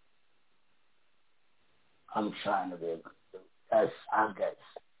 I'm trying to be a good dude. That's, I guess.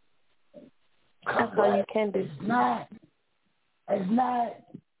 That's all you can do. It's not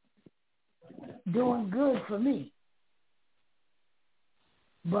doing good for me.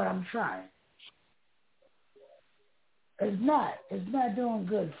 But I'm trying. It's not doing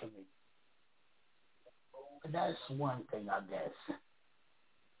good for me. But that's one thing, I guess.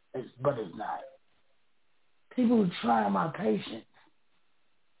 But it's not. People who try my patience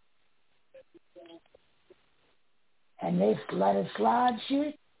and they let it slide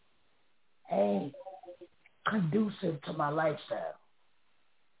shit ain't conducive to my lifestyle.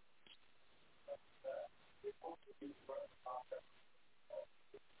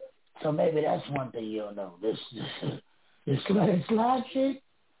 So maybe that's one thing you don't know. This slide shit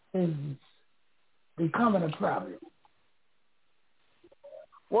is becoming a problem.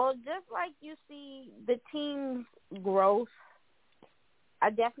 Well, just like you see the team's growth, I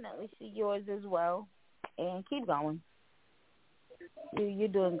definitely see yours as well. And keep going. You're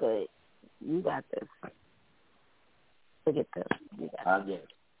doing good. You got this. Look at this. You got I'll get it.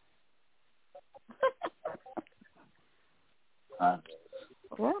 I'll get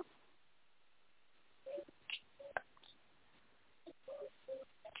it. Well,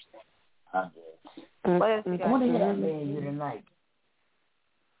 I'll get it. I want to hear that man you tonight.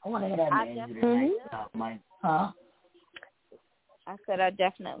 I want to hear that man you tonight. Mike. Huh? I said I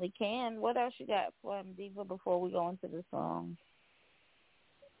definitely can. What else you got for him, Diva, before we go into the song?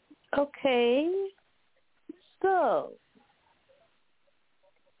 Okay. So,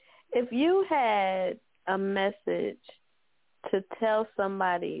 if you had a message to tell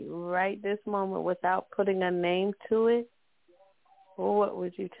somebody right this moment without putting a name to it, what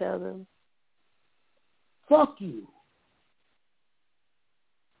would you tell them? Fuck you.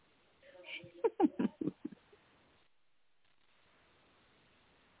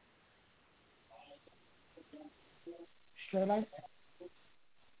 Straight like that.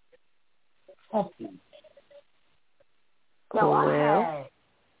 Fuck you.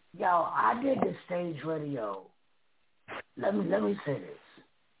 I did the stage radio. Let me say this.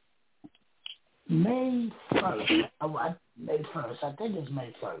 May 1st. May 1st. I think it's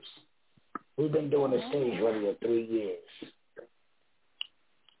May 1st. We've been doing the stage radio 3 years.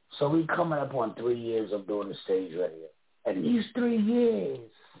 So we coming up on 3 years of doing the stage radio. And these 3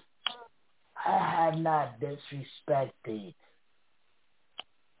 years, I have not disrespected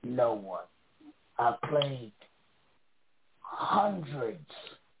no one. I played hundreds,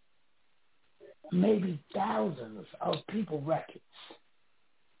 maybe thousands of people records.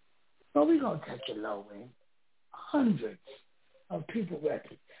 But we're going to take it low end. Hundreds of people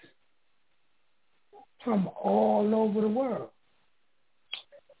records from all over the world.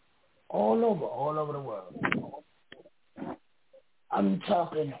 All over the world. I'm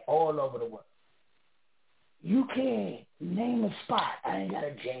talking all over the world. You can't name a spot I ain't got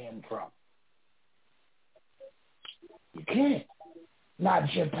a jam from. You can't. Not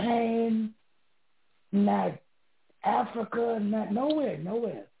Japan, not Africa, not nowhere.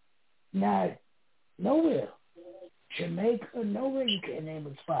 Not nowhere. Jamaica, nowhere you can't name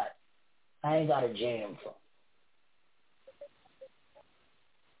a spot I ain't got a jam from.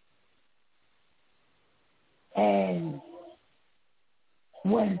 And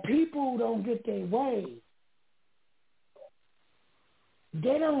when people don't get their way,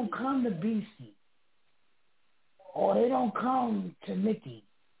 they don't come to Beasty or they don't come to Mickey,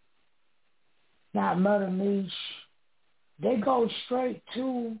 not Murder Meech. They go straight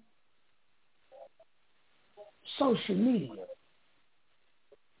to social media.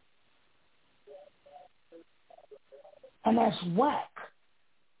 And that's whack.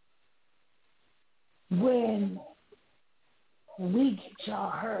 When we get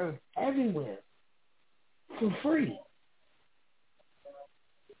y'all heard everywhere for free,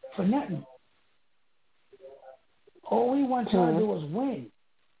 for nothing. All we want y'all to do is win.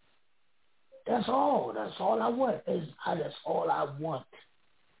 That's all. That's all I want. That's all I want.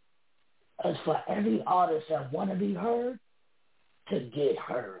 As for every artist that want to be heard, to get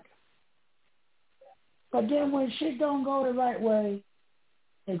heard. But then when shit don't go the right way,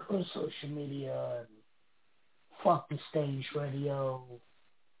 they go to social media and fuck the stage radio.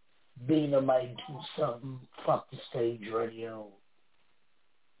 Bina might do something. Fuck the stage radio.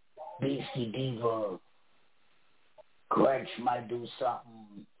 Beasty Diva. Gretch might do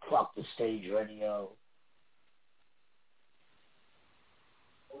something. Fuck the stage radio.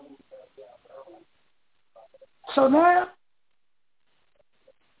 So now,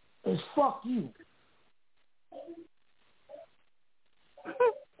 it's fuck you.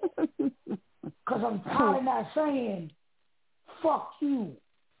 Because I'm tired of not saying fuck you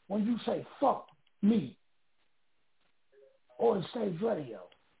when you say fuck me or the stage radio.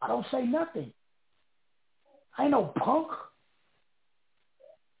 I don't say nothing. I ain't no punk.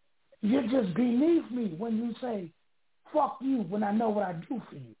 You're just beneath me when you say fuck you when I know what I do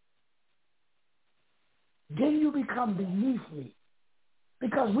for you. Then you become beneath me.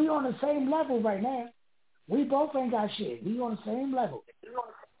 Because we on the same level right now. We both ain't got shit. We on the same level.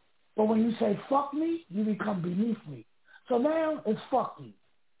 But when you say fuck me, you become beneath me. So now it's fuck you.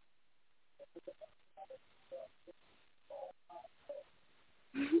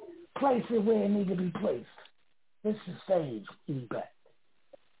 Place it where it need to be placed. This is stage. We be back.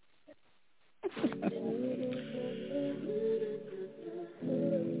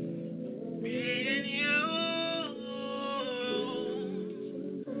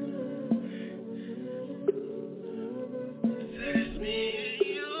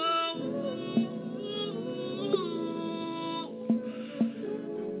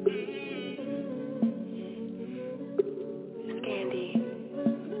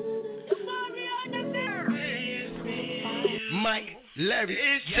 Mike, Larry,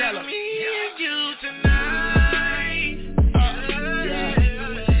 it's tell just him. me and you tonight.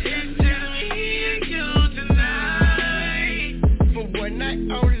 One night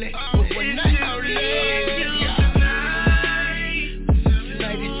only, one night only.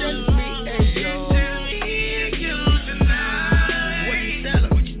 Tonight is just me and you.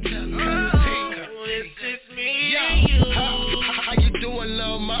 What you tell him? It's just me and you. How you doing,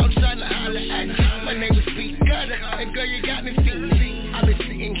 lil' ma? I'm tryna holler at you. My name is Pete Gutter, and girl, you got me feeling. I've been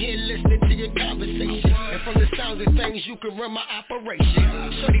sitting here listening to your conversation, and from the sounds of things, you can run my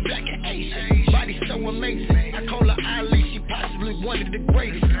operation. Shorty black and Asian, body so amazing. I call her Ali, she possibly one of the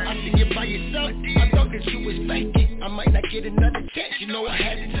greatest. I see you by yourself, I thought that you was faking. I might not get another chance, you know I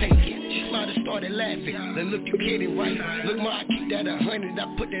had to take it. She smiled and started laughing, then look, you kidding, right? Look, ma, I keep that 100,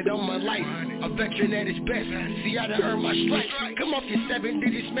 I put that on my life. A veteran at his best, see I done earned my stripes. Come off your 7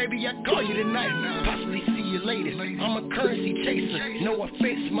 digits, maybe I call you tonight. Possibly see you later, I'm a currency chaser. No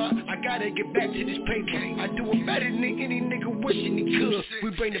offense, ma, I gotta get back to this paper. I do it better than any nigga wishing he could. We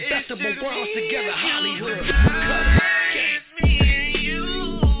bring the best of both worlds together, Hollywood. It's me and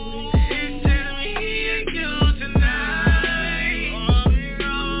you. It's just me and you tonight.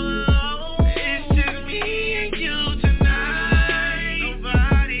 It's just me and you tonight.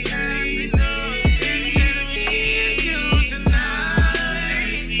 Nobody else. It's just me and you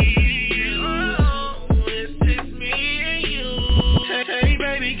tonight. It's just me and you. Hey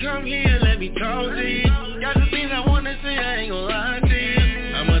baby, come here, let me talk to you. Got some things I wanna say, I ain't gon' lie to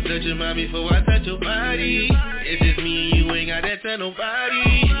you. I'ma touch your mind before I touch your body. It's just me and you, ain't got that to nobody.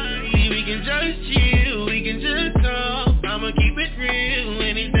 See, we can just chill, we can just talk. I'ma keep it real,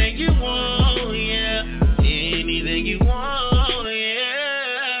 anything you want, yeah. Anything you want,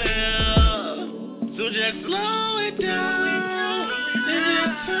 yeah. So just slow it down and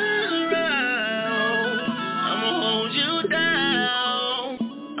just turn around. I'ma hold you down,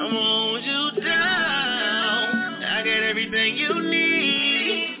 I'ma hold you down. I got everything you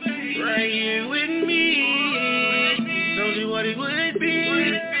need right here with me. Told you what it would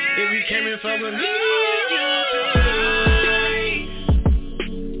be if you came in for with me.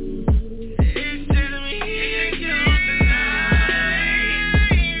 It's just me and you tonight.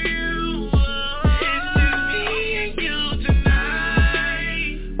 It's just me and you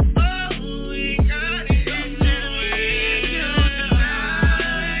tonight. Oh, we got it. It's just me and you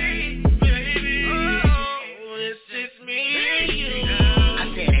tonight, baby. Oh, it's just me and you. I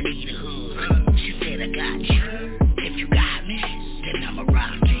said I need a hug. She said I got you. If you got me, then I'ma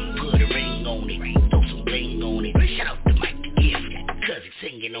rock you. Put a ring on it, throw some bling on it. Shout out to Mike the Gift, cause he's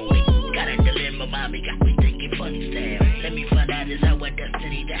singing on it. Got a dilemma, mommy, got me thinking funny style. Let me find out is our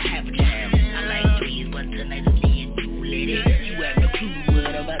destiny to have a child. I like threes, but tonight is me and you, lady. You have no clue what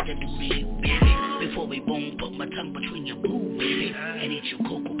I'm about to do to you, baby. Before we boom, put my tongue between your boo, baby, and eat your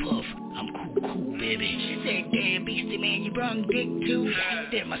Cocoa Puff. I'm cool, baby. She said, damn, Beasty, man, you brung dick too.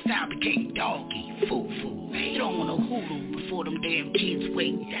 Then my style became doggy, foo. You don't want no Hulu before them damn kids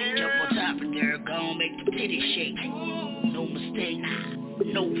wait. Jump on top of there, gon' make them titties shake. No mistake,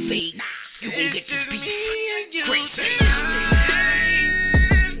 no fake. You gon' get the beef. Great thing.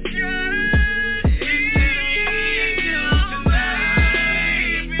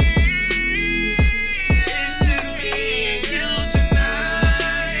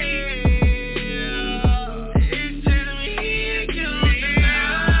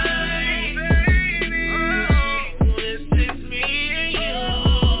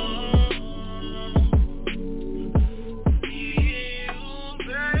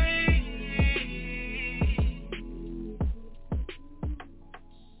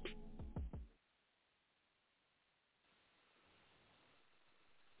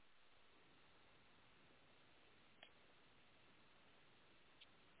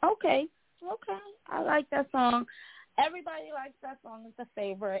 Okay. I like that song. Everybody likes that song. It's a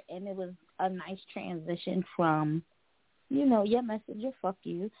favorite, and it was a nice transition from, your message, your fuck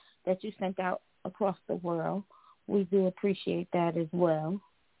you, that you sent out across the world. We do appreciate that as well.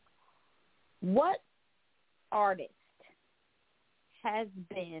 What artist has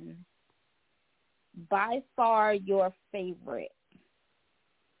been by far your favorite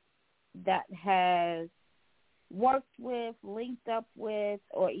that has worked with, linked up with,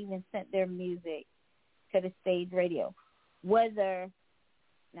 or even sent their music to the stage radio? Whether,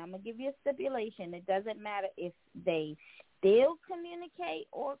 now I'm going to give you a stipulation, it doesn't matter if they still communicate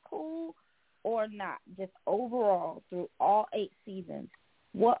or cool or not, just overall through all 8 seasons,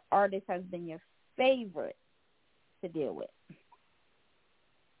 what artist has been your favorite to deal with?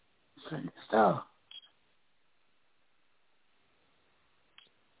 Star.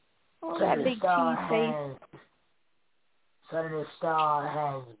 Oh, that big cheese face. Senator Starr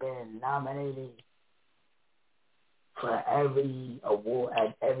has been nominated for every award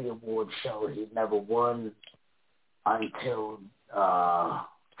at every award show. He's never won until last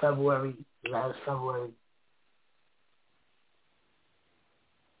February.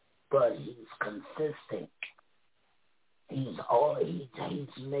 But he's consistent. He's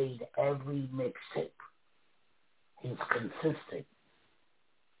made every mixtape. He's consistent.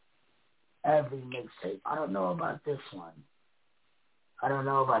 Every mixtape. I don't know about this one. I don't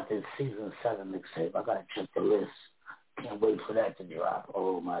know about this season 7 mixtape. I gotta check the list. Can't wait for that to drop.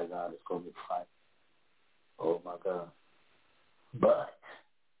 Oh my God, it's gonna be fun. Oh my God. But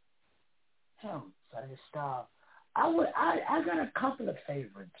him, Southern Star. I got a couple of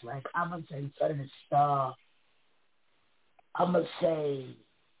favorites. Like I'm gonna say Southern Star. I'm gonna say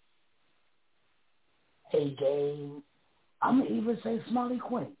Hey Game. I'm gonna even say Smiley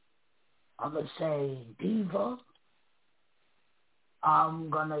Quinn. I'm gonna say Diva. I'm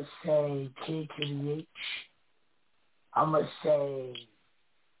gonna say Kid Kitty H. I'm gonna say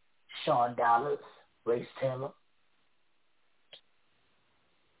Sean Dallas, Race Taylor.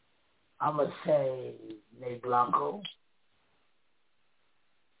 I'm gonna say Nate Blanco.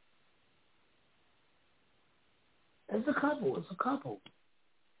 It's a couple.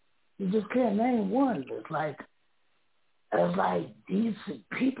 You just can't name one. It's like these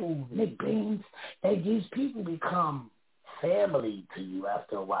people, Nick Beans, these people become family to you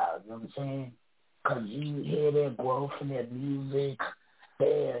after a while. You know what I'm saying? Because you hear their growth in their music.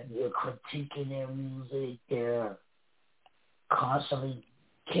 You're critiquing their music. They're constantly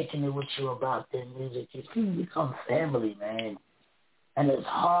kicking it with you about their music. These people become family, man. And it's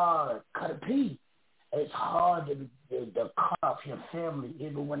hard. Cut a P. It's hard to cut off your family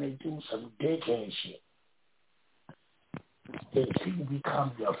even when they do some dickhead shit. These people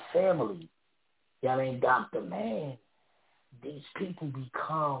become your family. You know what I mean? Dr. Man, these people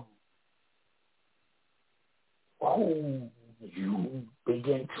become who you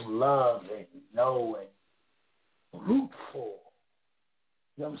begin to love and know and root for.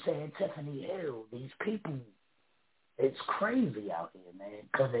 You know what I'm saying? Tiffany Hill, these people, it's crazy out here, man,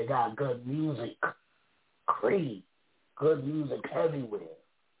 because they got good music. Good music everywhere.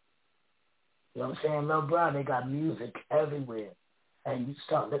 You know what I'm saying? Lil Brown, they got music everywhere. And you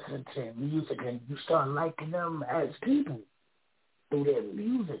start listening to their music and you start liking them as people through their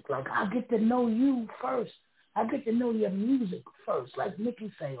music. Like, I get to know you first. I get to know your music first, like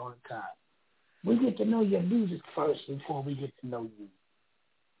Nikki say all the time. We get to know your music first before we get to know you.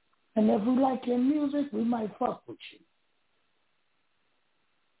 And if we like your music, we might fuck with you.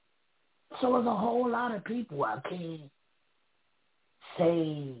 So there's a whole lot of people I can't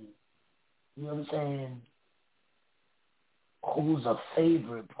say, you know what I'm saying, who's a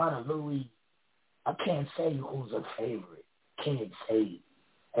favorite. Part of Louis, I can't say who's a favorite. Can't say.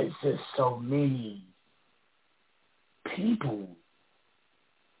 It's just so many people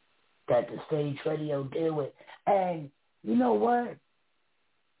that the stage radio deal with. And you know what?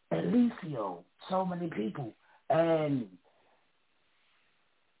 Alicio, so many people. And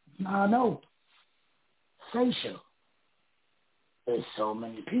I know, Seisha, there's so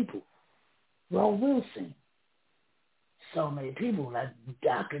many people. Ro Wilson, so many people. Like,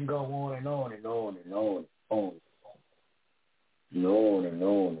 I can go on and on and on and on and on and on and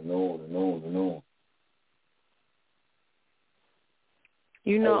on and on and on and on.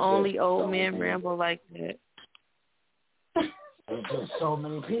 You know, only old men ramble like that. There's just so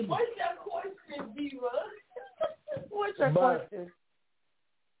many people. What's your question, Diva? What's your question?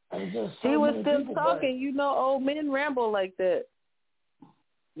 He was still talking. You know, old men ramble like that.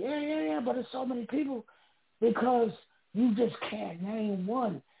 Yeah, but there's so many people because you just can't name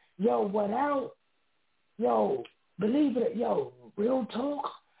one. Believe it, real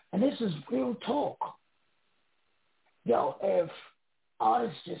talk, and this is real talk. If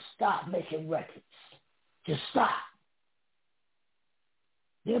artists just stop making records, just stop,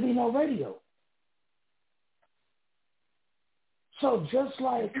 there'll be no radio. So just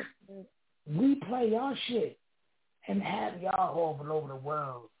like we play our shit and have y'all all over the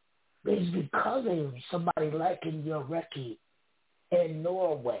world, it's because of somebody liking your record in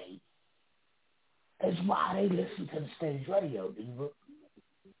Norway. That's why they listen to the stage radio, Diva.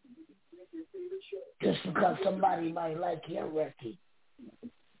 Just because somebody might like your record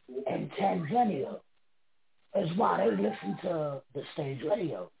in Tanzania, that's why they listen to the stage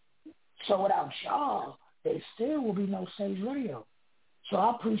radio. So without y'all, there still will be no stage radio. So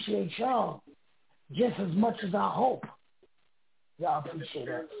I appreciate y'all just as much as I hope y'all appreciate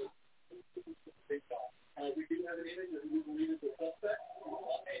us.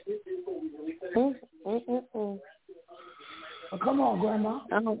 Come on, Grandma.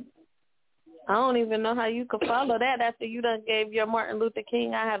 I don't even know how you could follow that after you done gave your Martin Luther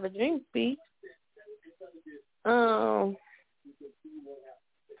King I Have a Dream speech. Let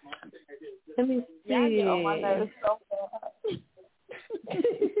me see. Yeah, I get on my nerves so bad.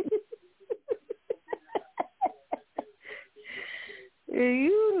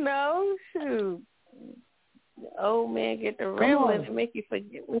 You know, shoot. The old man get the rambling and make you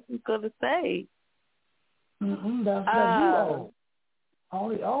forget what you going to say. Mm-hmm, that's you old.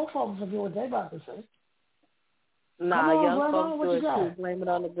 Only old folks forget what they about to say. Nah, on, young Grandma, folks what do you it got? too. Blame it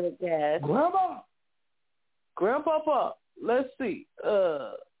on the good gas. Grandpapa, let's see.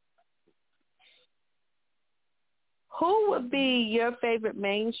 Who would be your favorite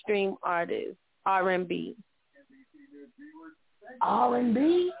mainstream artist, R&B?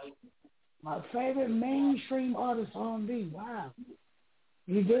 R&B? My favorite mainstream artist, R&B. Wow.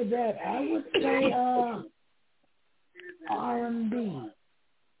 You did that. I would say R&B.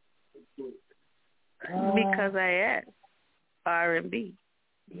 Because I asked. R&B.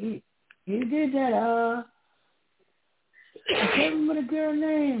 You did that. I can't remember the girl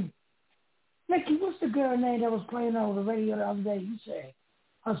name. Nikki, what's the girl name that was playing on the radio the other day? You said,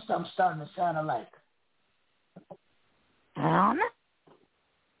 I'm starting to sound alike. I don't know.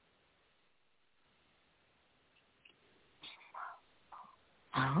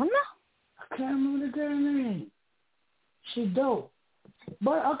 I don't know. I can't remember the girl name. She dope.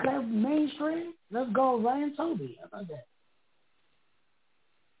 But, okay, mainstream, let's go Ryan Toby. How about that?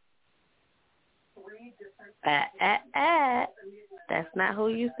 That's not who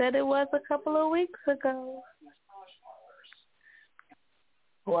you said it was a couple of weeks ago.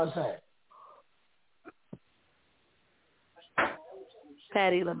 Who was that?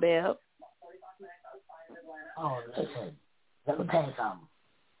 Patti LaBelle. Oh, listen. Let me tell you something.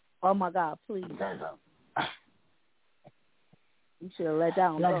 Oh, my God, please. Let me tell you something. You should have let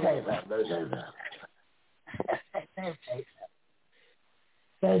down. Let me tell you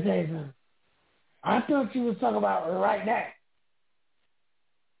something. I thought you was talking about right now.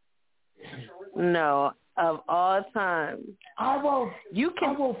 No, of all time. You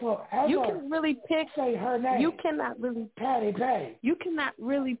can really pick. Say her name. You cannot really Patti. You cannot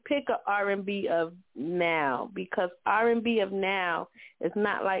really pick a R&B of now because R&B of now is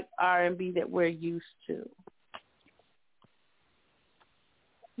not like R&B that we're used to.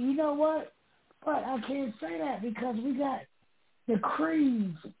 You know what? But I can't say that because we got the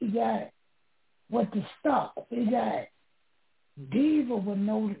Creeds. We got What the Stuff. We got Diva with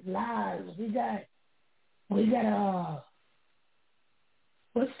No Lies. We got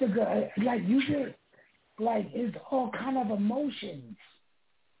what's the girl? Like you get like it's all kind of emotions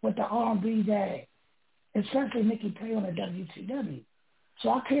with the R&B that especially Nikki play on the WTW. So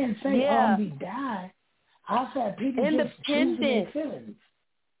I can't say R&B died. I said people just choosing their feelings.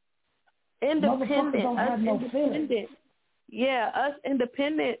 Independent. Don't have no feelings. Yeah, us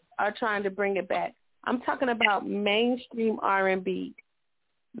independent are trying to bring it back. I'm talking about mainstream R&B.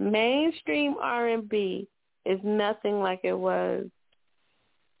 Mainstream R&B is nothing like it was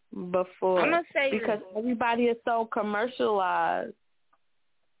before. I'm gonna say because everybody is so commercialized.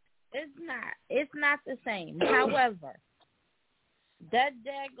 It's not the same. However, that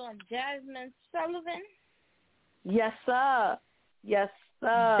daggone Jasmine Sullivan. Yes, sir.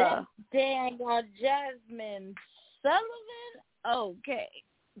 That daggone Jasmine Sullivan. Okay,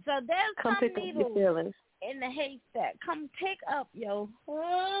 so there's Come some pick up your needles feelings. in the haystack. Come pick up your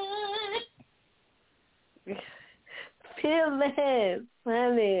feelings,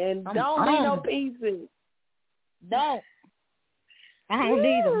 honey, and don't need no pieces. Don't. I don't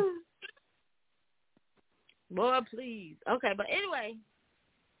need them. Boy, please. Okay, but anyway.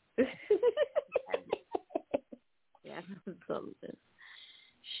 Jasmine Sullivan.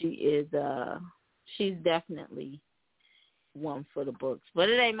 She is she's definitely one for the books. But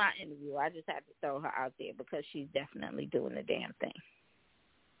it ain't my interview. I just had to throw her out there because she's definitely doing the damn thing.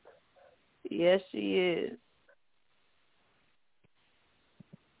 Yes, she is.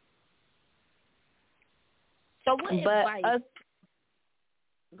 So what advice?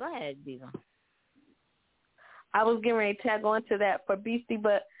 Go ahead, Diva. I was getting ready to tag on to that for Beastie,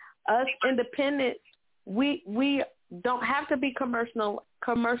 but us independent, we don't have to be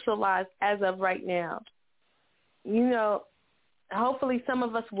commercialized as of right now. You know, hopefully some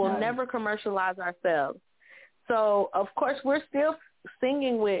of us will never commercialize ourselves. So, of course, we're still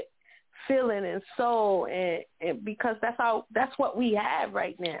singing with feeling and soul, and because that's what we have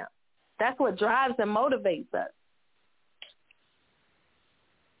right now. That's what drives and motivates us.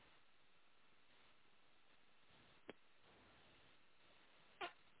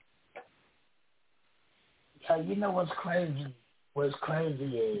 You know what's crazy? what's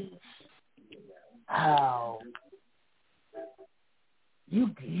crazy is how you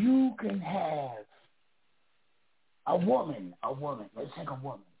can have a woman, let's take a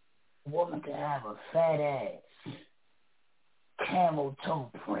woman. A woman can have a fat ass, camel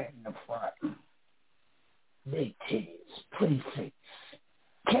toe print in the front, big titties, pretty face,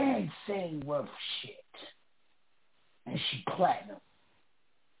 can't sing worth shit, and she platinum.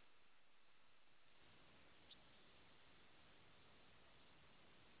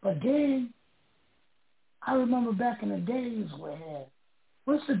 But then, I remember back in the days where,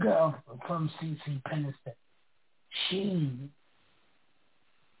 what's the girl from CC Peniston? She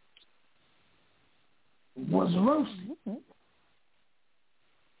was roasted.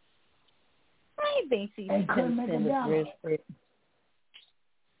 I think CC and couldn't make a Peniston was dollar.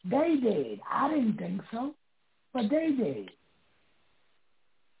 They did. I didn't think so, but they did.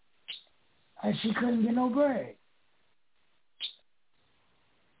 And she couldn't get no bread.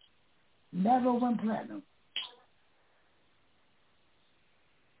 Never went platinum.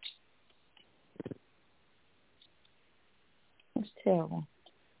 That's terrible.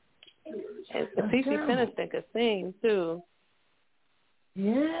 And CC Peniston could sing too.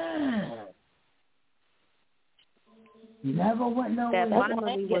 Yeah. Never went nowhere. That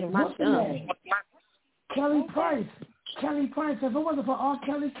finally was my son. Kelly Price. Kelly Price. If it wasn't for R.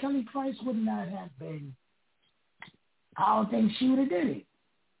 Kelly, Kelly Price would not have been. I don't think she would have did it.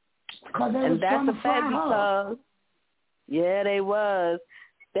 And that's a fact because, yeah, they was.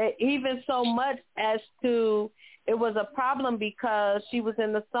 They even so much as to, it was a problem because she was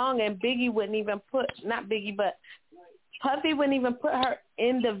in the song and Biggie wouldn't even not Biggie, but Puffy wouldn't even put her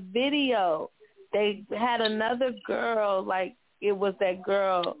in the video. They had another girl, like it was that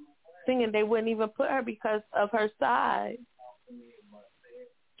girl singing. They wouldn't even put her because of her size.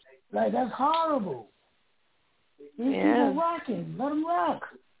 Like, that's horrible. These people rocking. Let them rock.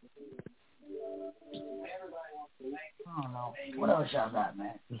 I don't know. What else y'all got,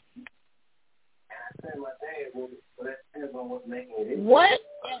 man? What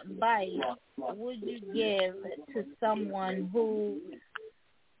advice would you give to someone who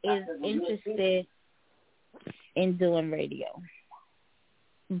is interested in doing radio?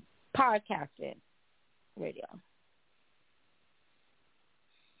 Podcasting radio.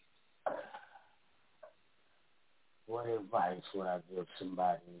 What advice would I give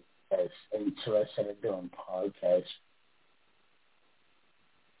somebody that's interested in doing podcasts?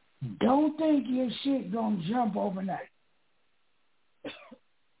 Don't think your shit gonna jump overnight.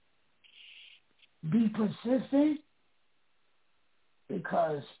 Be persistent,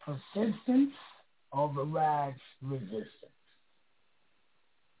 because persistence overrides resistance.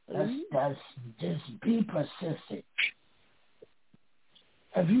 That's just be persistent.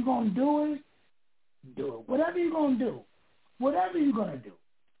 If you're gonna do it, do it. Whatever you're gonna do.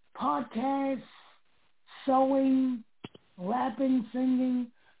 Podcasts, sewing, rapping, singing,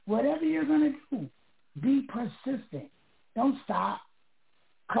 whatever you're going to do, be persistent. Don't stop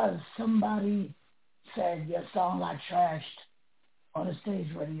because somebody said your song got trashed on the stage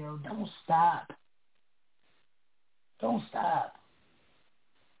radio. Don't stop.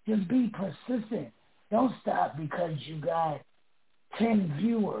 Just be persistent. Don't stop because you got 10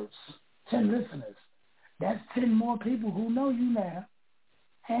 viewers, 10 listeners. That's 10 more people who know you now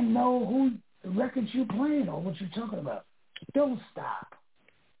and know who the records you're playing or what you're talking about. Don't stop.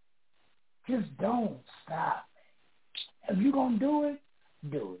 Just don't stop. If you're going to do it,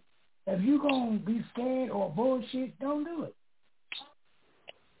 do it. If you're going to be scared or bullshit, don't do it.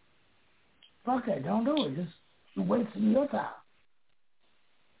 Fuck it, don't do it. Just you're wasting your time.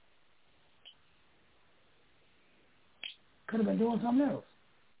 Could have been doing something else.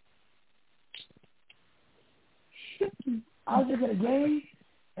 Object of the game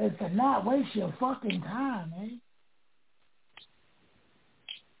is to not waste your fucking time, man.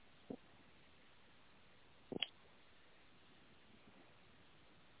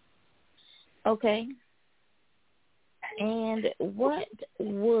 Okay. And what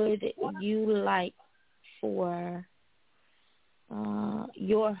would you like for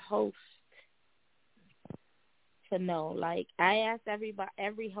your host to know? Like, I asked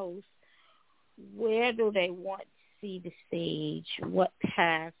every host, where do they want to see the stage? What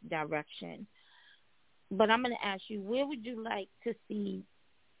path, direction? But I'm going to ask you, where would you like to see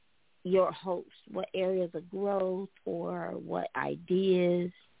your host? What areas of growth or what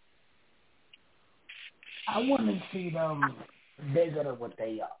ideas? I want to see them bigger than what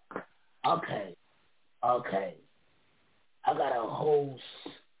they are. Okay. I got a host,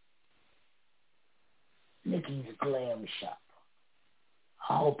 Nikki's Glam Shop.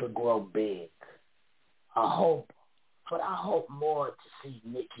 I hope it grow big. I hope But I hope more to see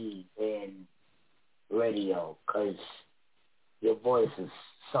Nikki in radio because your voice is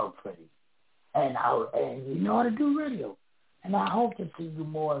so pretty. And you know how to do radio. And I hope to see you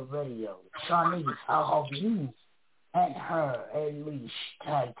more in radio. Shanice, I hope you and her and Leash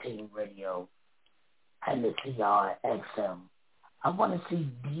tag team radio and the CRXM. I want to see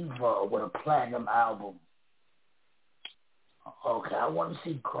Diva with a platinum album. Okay, I want to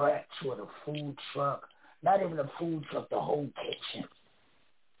see Gretch with a food truck. Not even a food truck, the whole kitchen.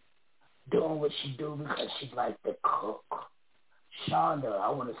 Doing what she do because she like to cook. Shonda, I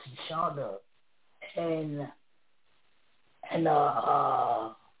want to see Shonda. And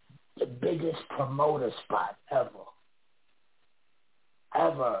the biggest promoter spot ever.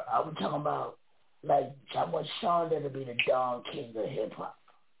 I'm talking about, like, I want Shonda to be the Don King of hip-hop.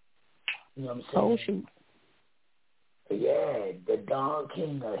 You know what I'm saying? Oh, shoot. Yeah, the Don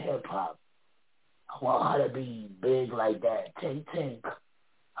King of hip-hop. I want her to be big like that. Tink Tink.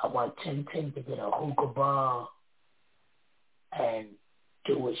 I want Tink Tink to get a hookah bar and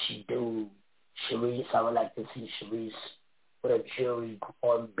do what she do. Sharice, I would like to see Sharice with a jury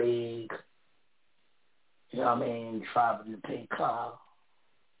on big. You know what I mean? Driving the pink car.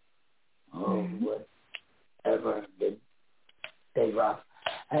 Or whatever they rock.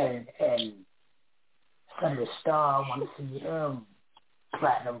 And Senator Starr, I want to see him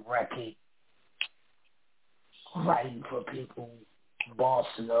platinum record, writing for people,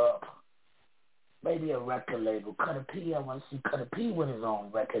 bossing up. Maybe a record label. Cutter P, I want to see Cutter P with his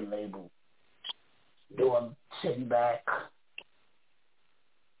own record label. Sitting back,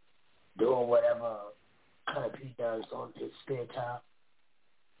 doing whatever Cutter P does on his spare time.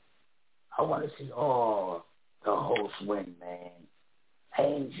 I want to see all the hosts win, man.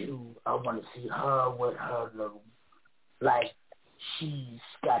 Angel, I want to see her with her little, like, she's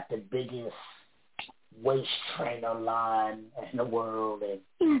got the biggest waist trainer line in the world,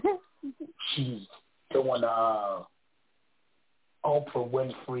 and she's doing a Oprah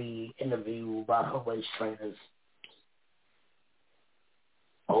Winfrey interview about her waist trainers.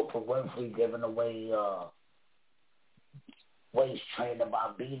 Oprah Winfrey giving away waist trainer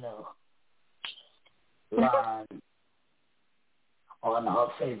Bobina line on her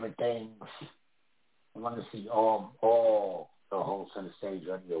favorite things. I want to see all the hosts on the stage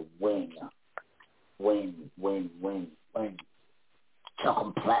on your win.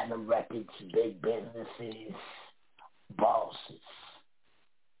 Talking platinum records, big businesses, bosses.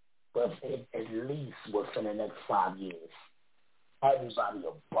 But at least within the next 5 years, everybody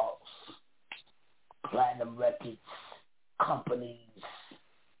a boss. Platinum records, companies,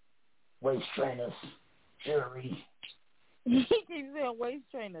 waist trainers, jewelry. He keeps saying waist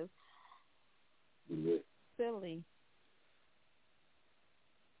trainers. Yeah. Silly.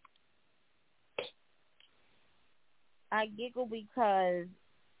 I giggle because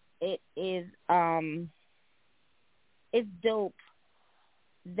it is it's dope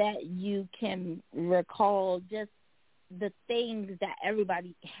that you can recall just the things that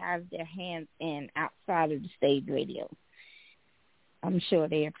everybody has their hands in outside of the stage radio. I'm sure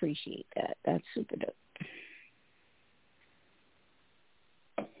they appreciate that. That's super dope.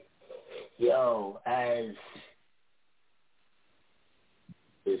 Yo, as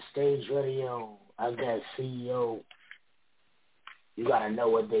the stage radio, I got CEO, you got to know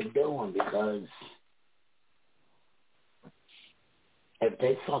what they're doing, because if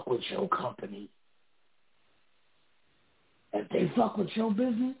they fuck with your company, if they fuck with your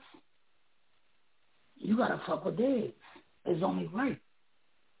business, you got to fuck with theirs. It's only right.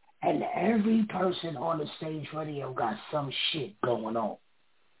 And every person on the stage radio got some shit going on.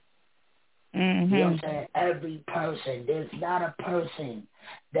 Mm-hmm. You know what I'm saying? Every person. There's not a person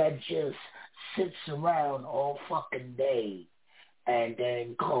that just sits around all fucking day and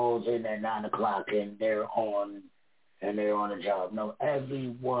then calls in at 9 o'clock and they're on a job. No,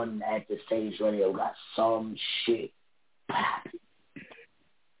 everyone at the stage radio got some shit popping.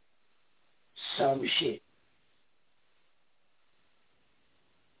 Some shit.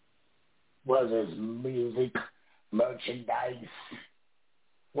 Whether it's music, merchandise,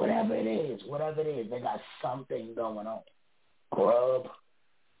 whatever it is, they got something going on. Grub,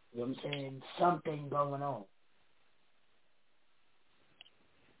 you know what I'm saying? Something going on.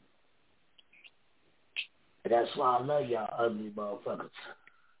 And that's why I love y'all ugly motherfuckers.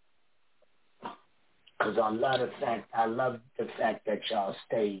 Because I love the fact that y'all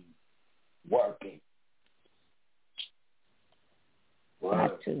stay working.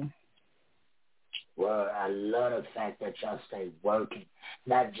 Got to. Well, I love the fact that y'all stay working,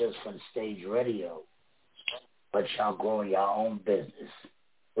 not just for the stage radio, but y'all growing your own business.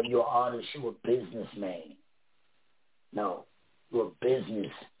 When you're an artist, you're a businessman. No, you're a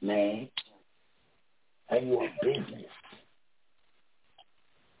business man, and you're a business.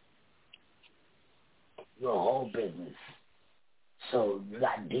 You're a whole business. So you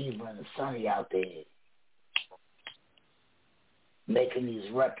got Diva and Sonny out there making these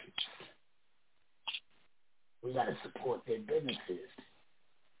records. We got to support their businesses.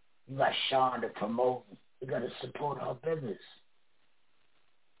 You got Shonda promoting. We got to support her business.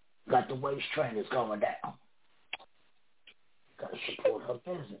 You got the waist trainers going down. Got to support her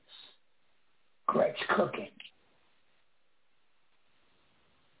business. Gretch cooking.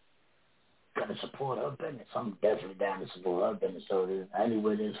 Got to support her business. I'm definitely down to support her business. So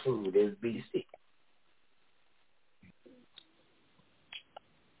anywhere there's food, there's Beasty.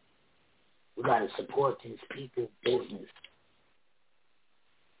 We got to support these people's business.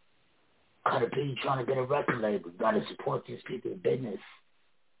 Carter P trying to get a record label. We got to support these people's business.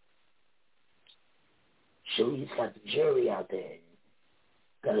 Sharice's got the jury out there.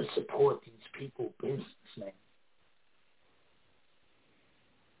 Got to support these people's business, man.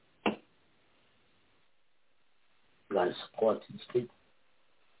 Got to support these people.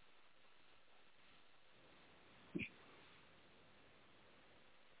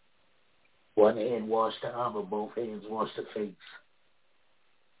 One hand wash the other, both hands wash the face.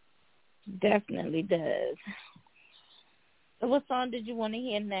 Definitely does. So what song did you want to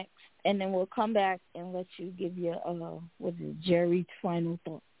hear next? And then we'll come back and let you give your, Jerry's final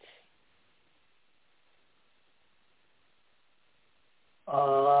thoughts. I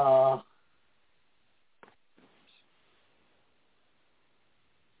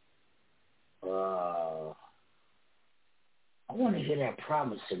want to hear that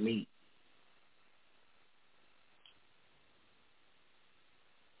Promise to Me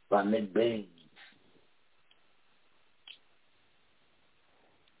by Mick Baines.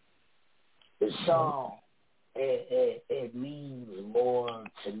 The song, it means more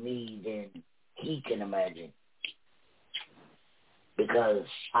to me than he can imagine. Because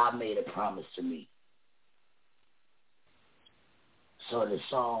I made a promise to me. So the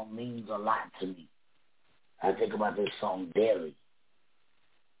song means a lot to me. I think about this song daily.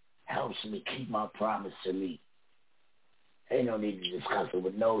 Helps me keep my promise to me. Ain't no need to discuss it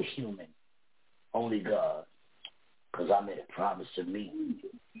with no human. Only God. Because I made a promise to me.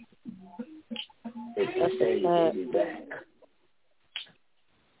 If I stay, he'll be back.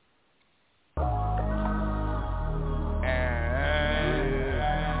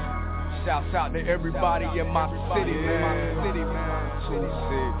 Shouts out to everybody in my city, man. 26,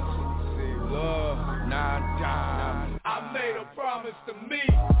 love, 9 times. I made a promise to me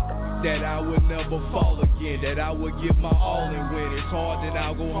that I would never fall again, that I would give my all and when it's hard, then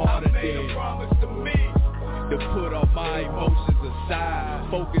I'll go harder. I made a promise to me to put all my emotions aside,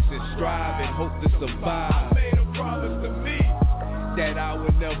 focus and strive and hope to survive. I made a promise to me that I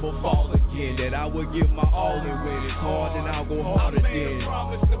would never fall again, that I would give my all and when it's hard, then I'll go harder. I made a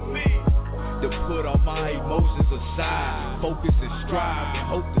promise to me to put all my emotions aside, focus and strive and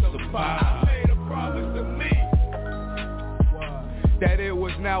hope to survive. I made a promise to me that it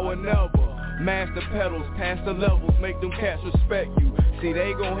was now or never. Master pedals, past the levels, make them cats respect you. See,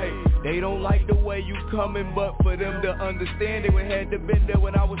 they gon' hate, they don't like the way you coming, but for them to understand, they would had to been there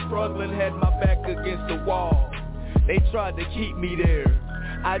when I was struggling, had my back against the wall. They tried to keep me there.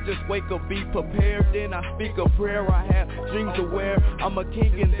 I just wake up, be prepared, then I speak a prayer. I have dreams to wear, I'm a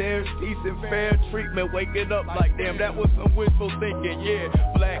king and there's decent fair treatment. Waking up like damn, that was some wishful thinking, yeah.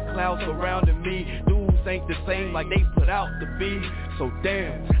 Black clouds surrounding me, dudes ain't the same like they put out to be. So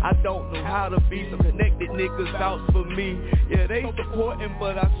damn, I don't know how to be. Some connected niggas out for me. Yeah, they supporting,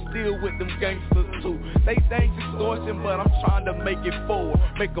 but I'm still with them gangsters too. They think extortion, but I'm trying to make it forward,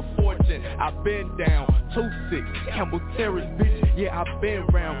 make a fortune. I've been down, 2-6, Campbell Terrace, bitch. Yeah, I've been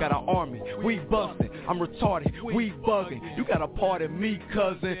round, got an army, we bustin'. I'm retarded, we bugging. You gotta pardon me,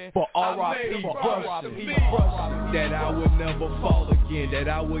 cousin, for R.I.P. Russian. That I would never fall again, that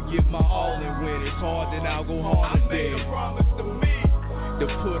I would give my all and when it's hard, then I'll go harder. I made a promise to me to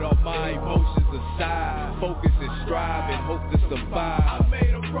put all my emotions aside, focus and strive and hope to survive. I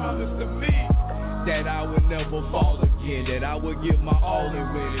made a promise to me that I would never fall again, that I would give my all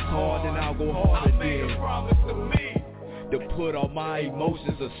and when it's hard, then I'll go harder. I made a promise to me to put all my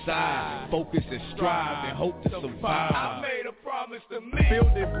emotions aside, focus and strive and hope to survive. I made a promise to me.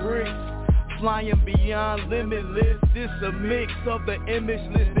 Building bricks, flying beyond limitless. This a mix of the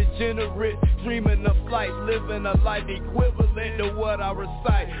imageless degenerate, dreaming of flight, living a life equivalent to what I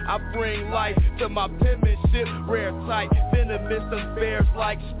recite. I bring life to my penmanship, rare type, venomous affairs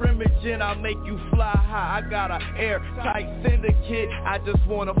like scrimmaging. I make you fly high. I got a airtight syndicate. I just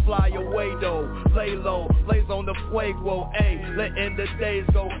wanna fly away though. Lay low, lays on the fuego, ayy. Letting the days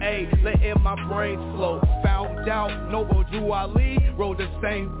go, ayy. Letting my brain flow. Found out Noble Drew Ali rode the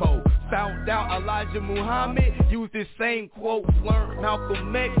same boat. Found out Elijah Muhammad used the same quotes. Learned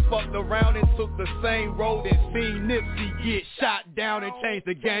Malcolm X fucked around and took the same road. And seen Nipsey get shot down and change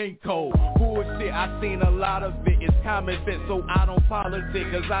the game code. Bullshit, I seen a lot of it. It's common sense, so I don't politic.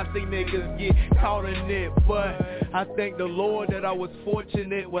 Cause I see niggas get caught in it. But I thank the Lord that I was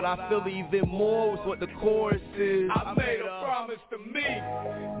fortunate. What I feel even more was what the chorus is. I made a promise to me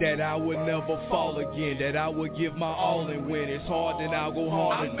that I would never fall again, that I would give my all and when it's hard, then I'll go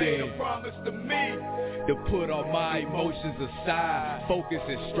harder. I made a promise to me to put all my emotions aside, focus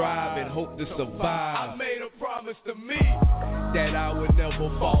and strive and hope to survive. I made a promise to me that I would never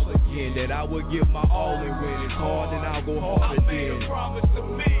fall again, that I would give my all and when it's hard, then I'll go harder. I made a promise to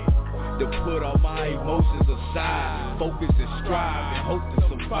me to put all my emotions aside, focus and strive and hope to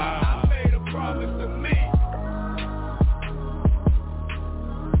survive. I made a promise to me.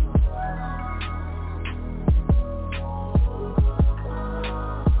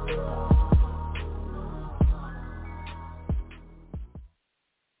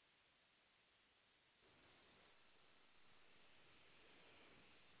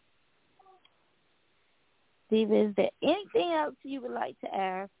 Steve, is there anything else you would like to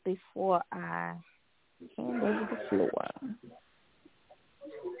ask before I hand over the floor?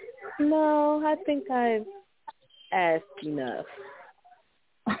 No, I think I've asked enough.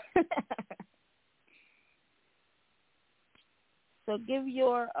 So give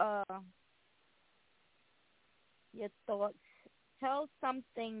your thoughts. Tell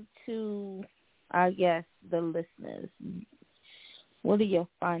something to, I guess, the listeners. What are your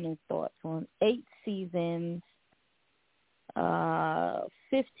final thoughts on 8 seasons,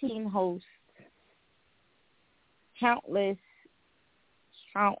 15 hosts, countless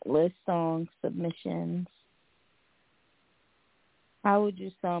song submissions? How would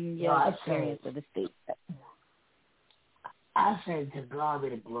you sum your experience of the state? I say to God be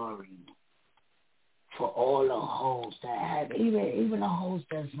the glory for all the hosts that have, even a host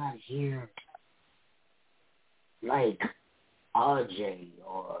that's not here, like RJ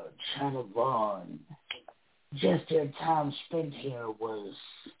or China Vaughn. Just their time spent here was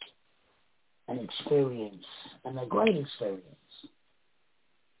an experience, and a great experience.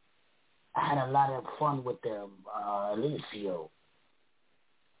 I had a lot of fun with them. Alicio.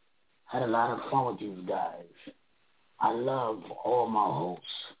 Had a lot of fun with these guys. I love all my hosts.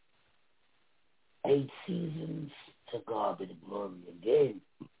 8 seasons, to God be the glory again.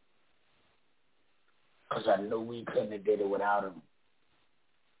 Because I know we couldn't have did it without him.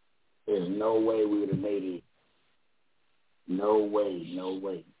 There's no way we would have made it. No way, no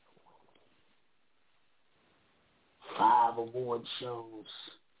way. 5 award shows.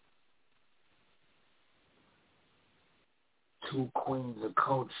 2 queens of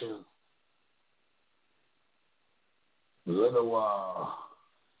culture. Little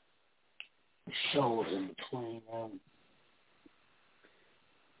shows in between them.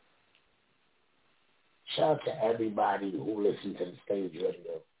 Shout out to everybody who listens to the stage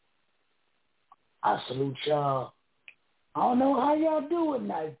radio. I salute y'all. I don't know how y'all do it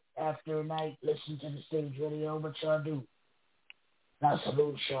night after night listening to the stage radio, but y'all do. And I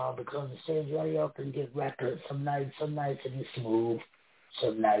salute y'all because the stage radio can get reckless. Some nights it be smooth.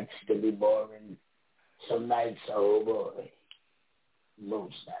 Some nights it can be boring. Some nights, oh boy.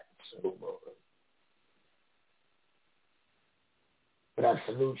 Most nights, oh boy. But I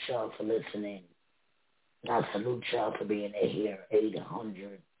salute y'all for listening. And I salute y'all for being here.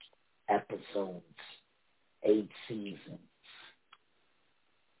 800 episodes, 8 seasons,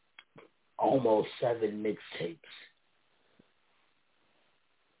 almost 7 mixtapes.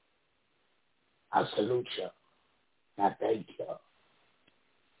 I salute y'all. I thank y'all.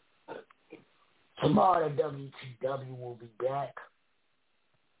 Tomorrow the WTW will be back.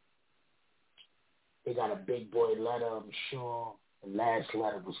 They got a big boy letter, I'm sure. The last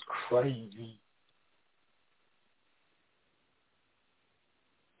letter was crazy.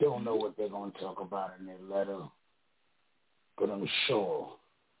 Don't know what they're going to talk about in their letter, but I'm sure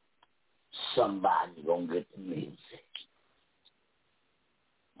somebody going to get the music.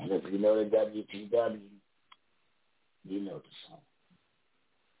 And if you know the WTW, you know the song.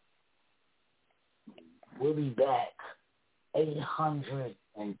 We'll be back. 800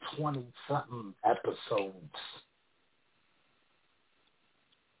 20-something episodes.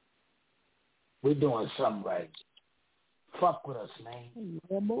 We're doing something right. Fuck with us, man.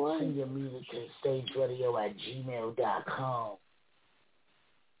 Yeah, boy. Send your music to stageradio@gmail.com.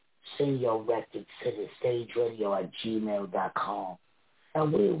 Send your records to the stageradio@gmail.com.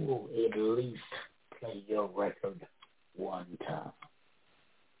 And we will at least play your record one time.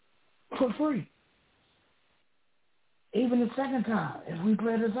 For free. Even the second time. If we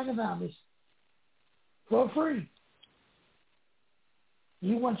play it the second time, it's for free.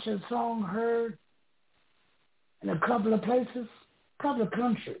 You want your song heard in a couple of places, a couple of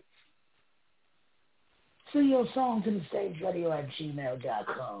countries. Send your song to the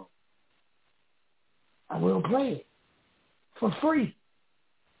stageradio@gmail.com. And we'll play it for free.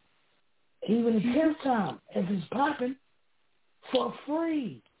 Even the 10th time, if it's popping, for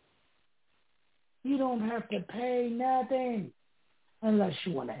free. You don't have to pay nothing unless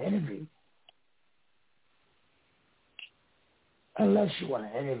you want to interview. Unless you want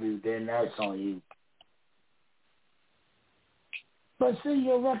to interview, then that's on you. But send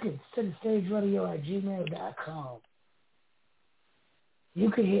your records to the stageradio@gmail.com.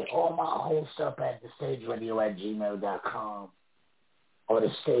 You can hit all my whole stuff at thestageradio@gmail.com or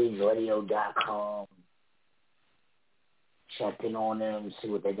thestageradio.com. Check in on them, see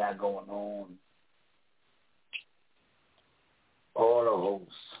what they got going on. All the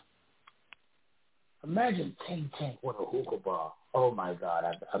hosts. Imagine Tank with a hookah bar. Oh my God,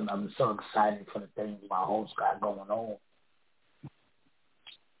 I'm so excited for the things my hosts got going on.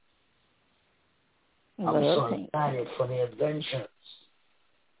 I'm so excited for the adventures.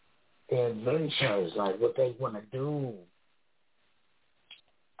 Like what they want to do.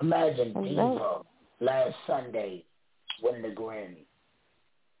 Imagine Diva last Sunday winning the Grammy.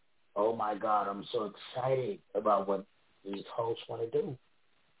 Oh my God, I'm so excited about what these hosts want to do.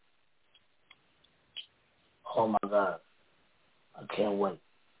 Oh my God, I can't wait.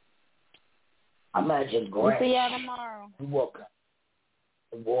 Imagine Grant. We'll see y'all tomorrow. You walk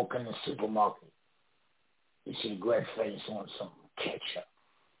in the supermarket. You see Grant's face on some ketchup.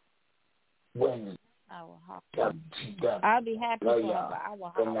 Wins. I'll be happy Love for y'all. her, but I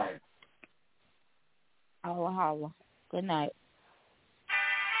will Good holler. night. I will holler. Good night.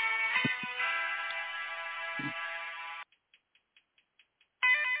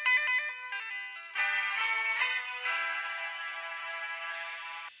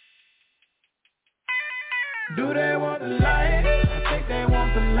 Do they want the lion? I think they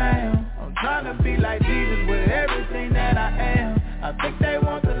want the lamb. I'm trying to be like Jesus with everything that I am. I think they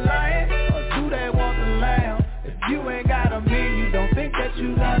want the lion, or do they want the lamb? If you ain't got a mean, you don't think that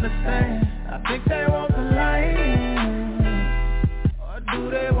you understand. I think they want the lion, or do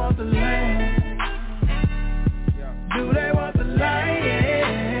they want the lamb? Do they want the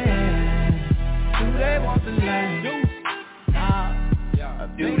lion? Do they want the lamb?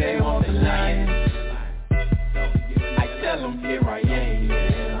 Do they want the lion? Tell them here I am.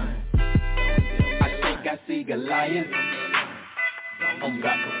 I think I see Goliath. I'm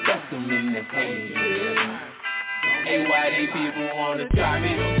about to bust them in the head. Hey, why they people wanna try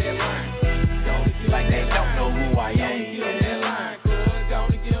me? Like they don't know who I am.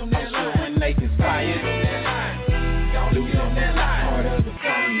 I'm sure when they conspire, lose on that line. Part of the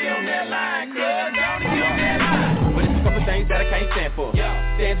phony on that line. But it's a couple things that I can't stand for.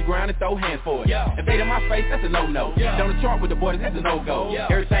 Stand your ground and throw hands for it. Invade in my face, that's a no-no. Don't chart with the boys, that's a no-go.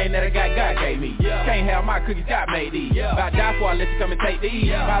 Everything that I got, God gave me. Can't have my cookies, God made these. If I die for, I let you come and take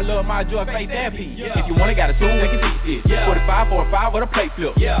these. My love, my joy, faith, and peace. If you want it, got a tool, we can teach this. 45 for a 5 with a plate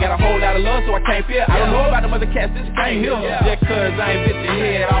flip. Got a whole lot of love, so I can't fear. I don't know about them other cats, this can't hear. Just cause I ain't bit your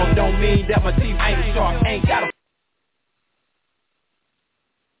head off, don't mean that my teeth ain't sharp. Ain't got a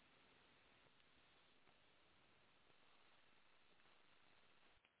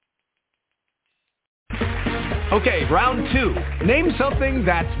Okay, round 2. Name something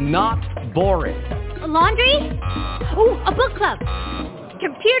that's not boring. A laundry? Ooh, a book club.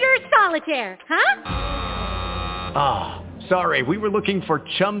 Computer solitaire, huh? Ah, sorry, we were looking for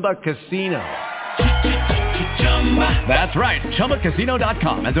Chumba Casino. That's right,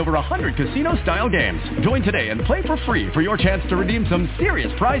 ChumbaCasino.com has over 100 casino-style games. Join today and play for free for your chance to redeem some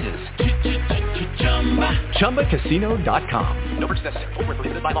serious prizes. ChumbaCasino.com. No purchase necessary. Void where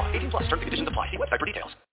prohibited by law. 18+ terms and conditions apply. See website for details.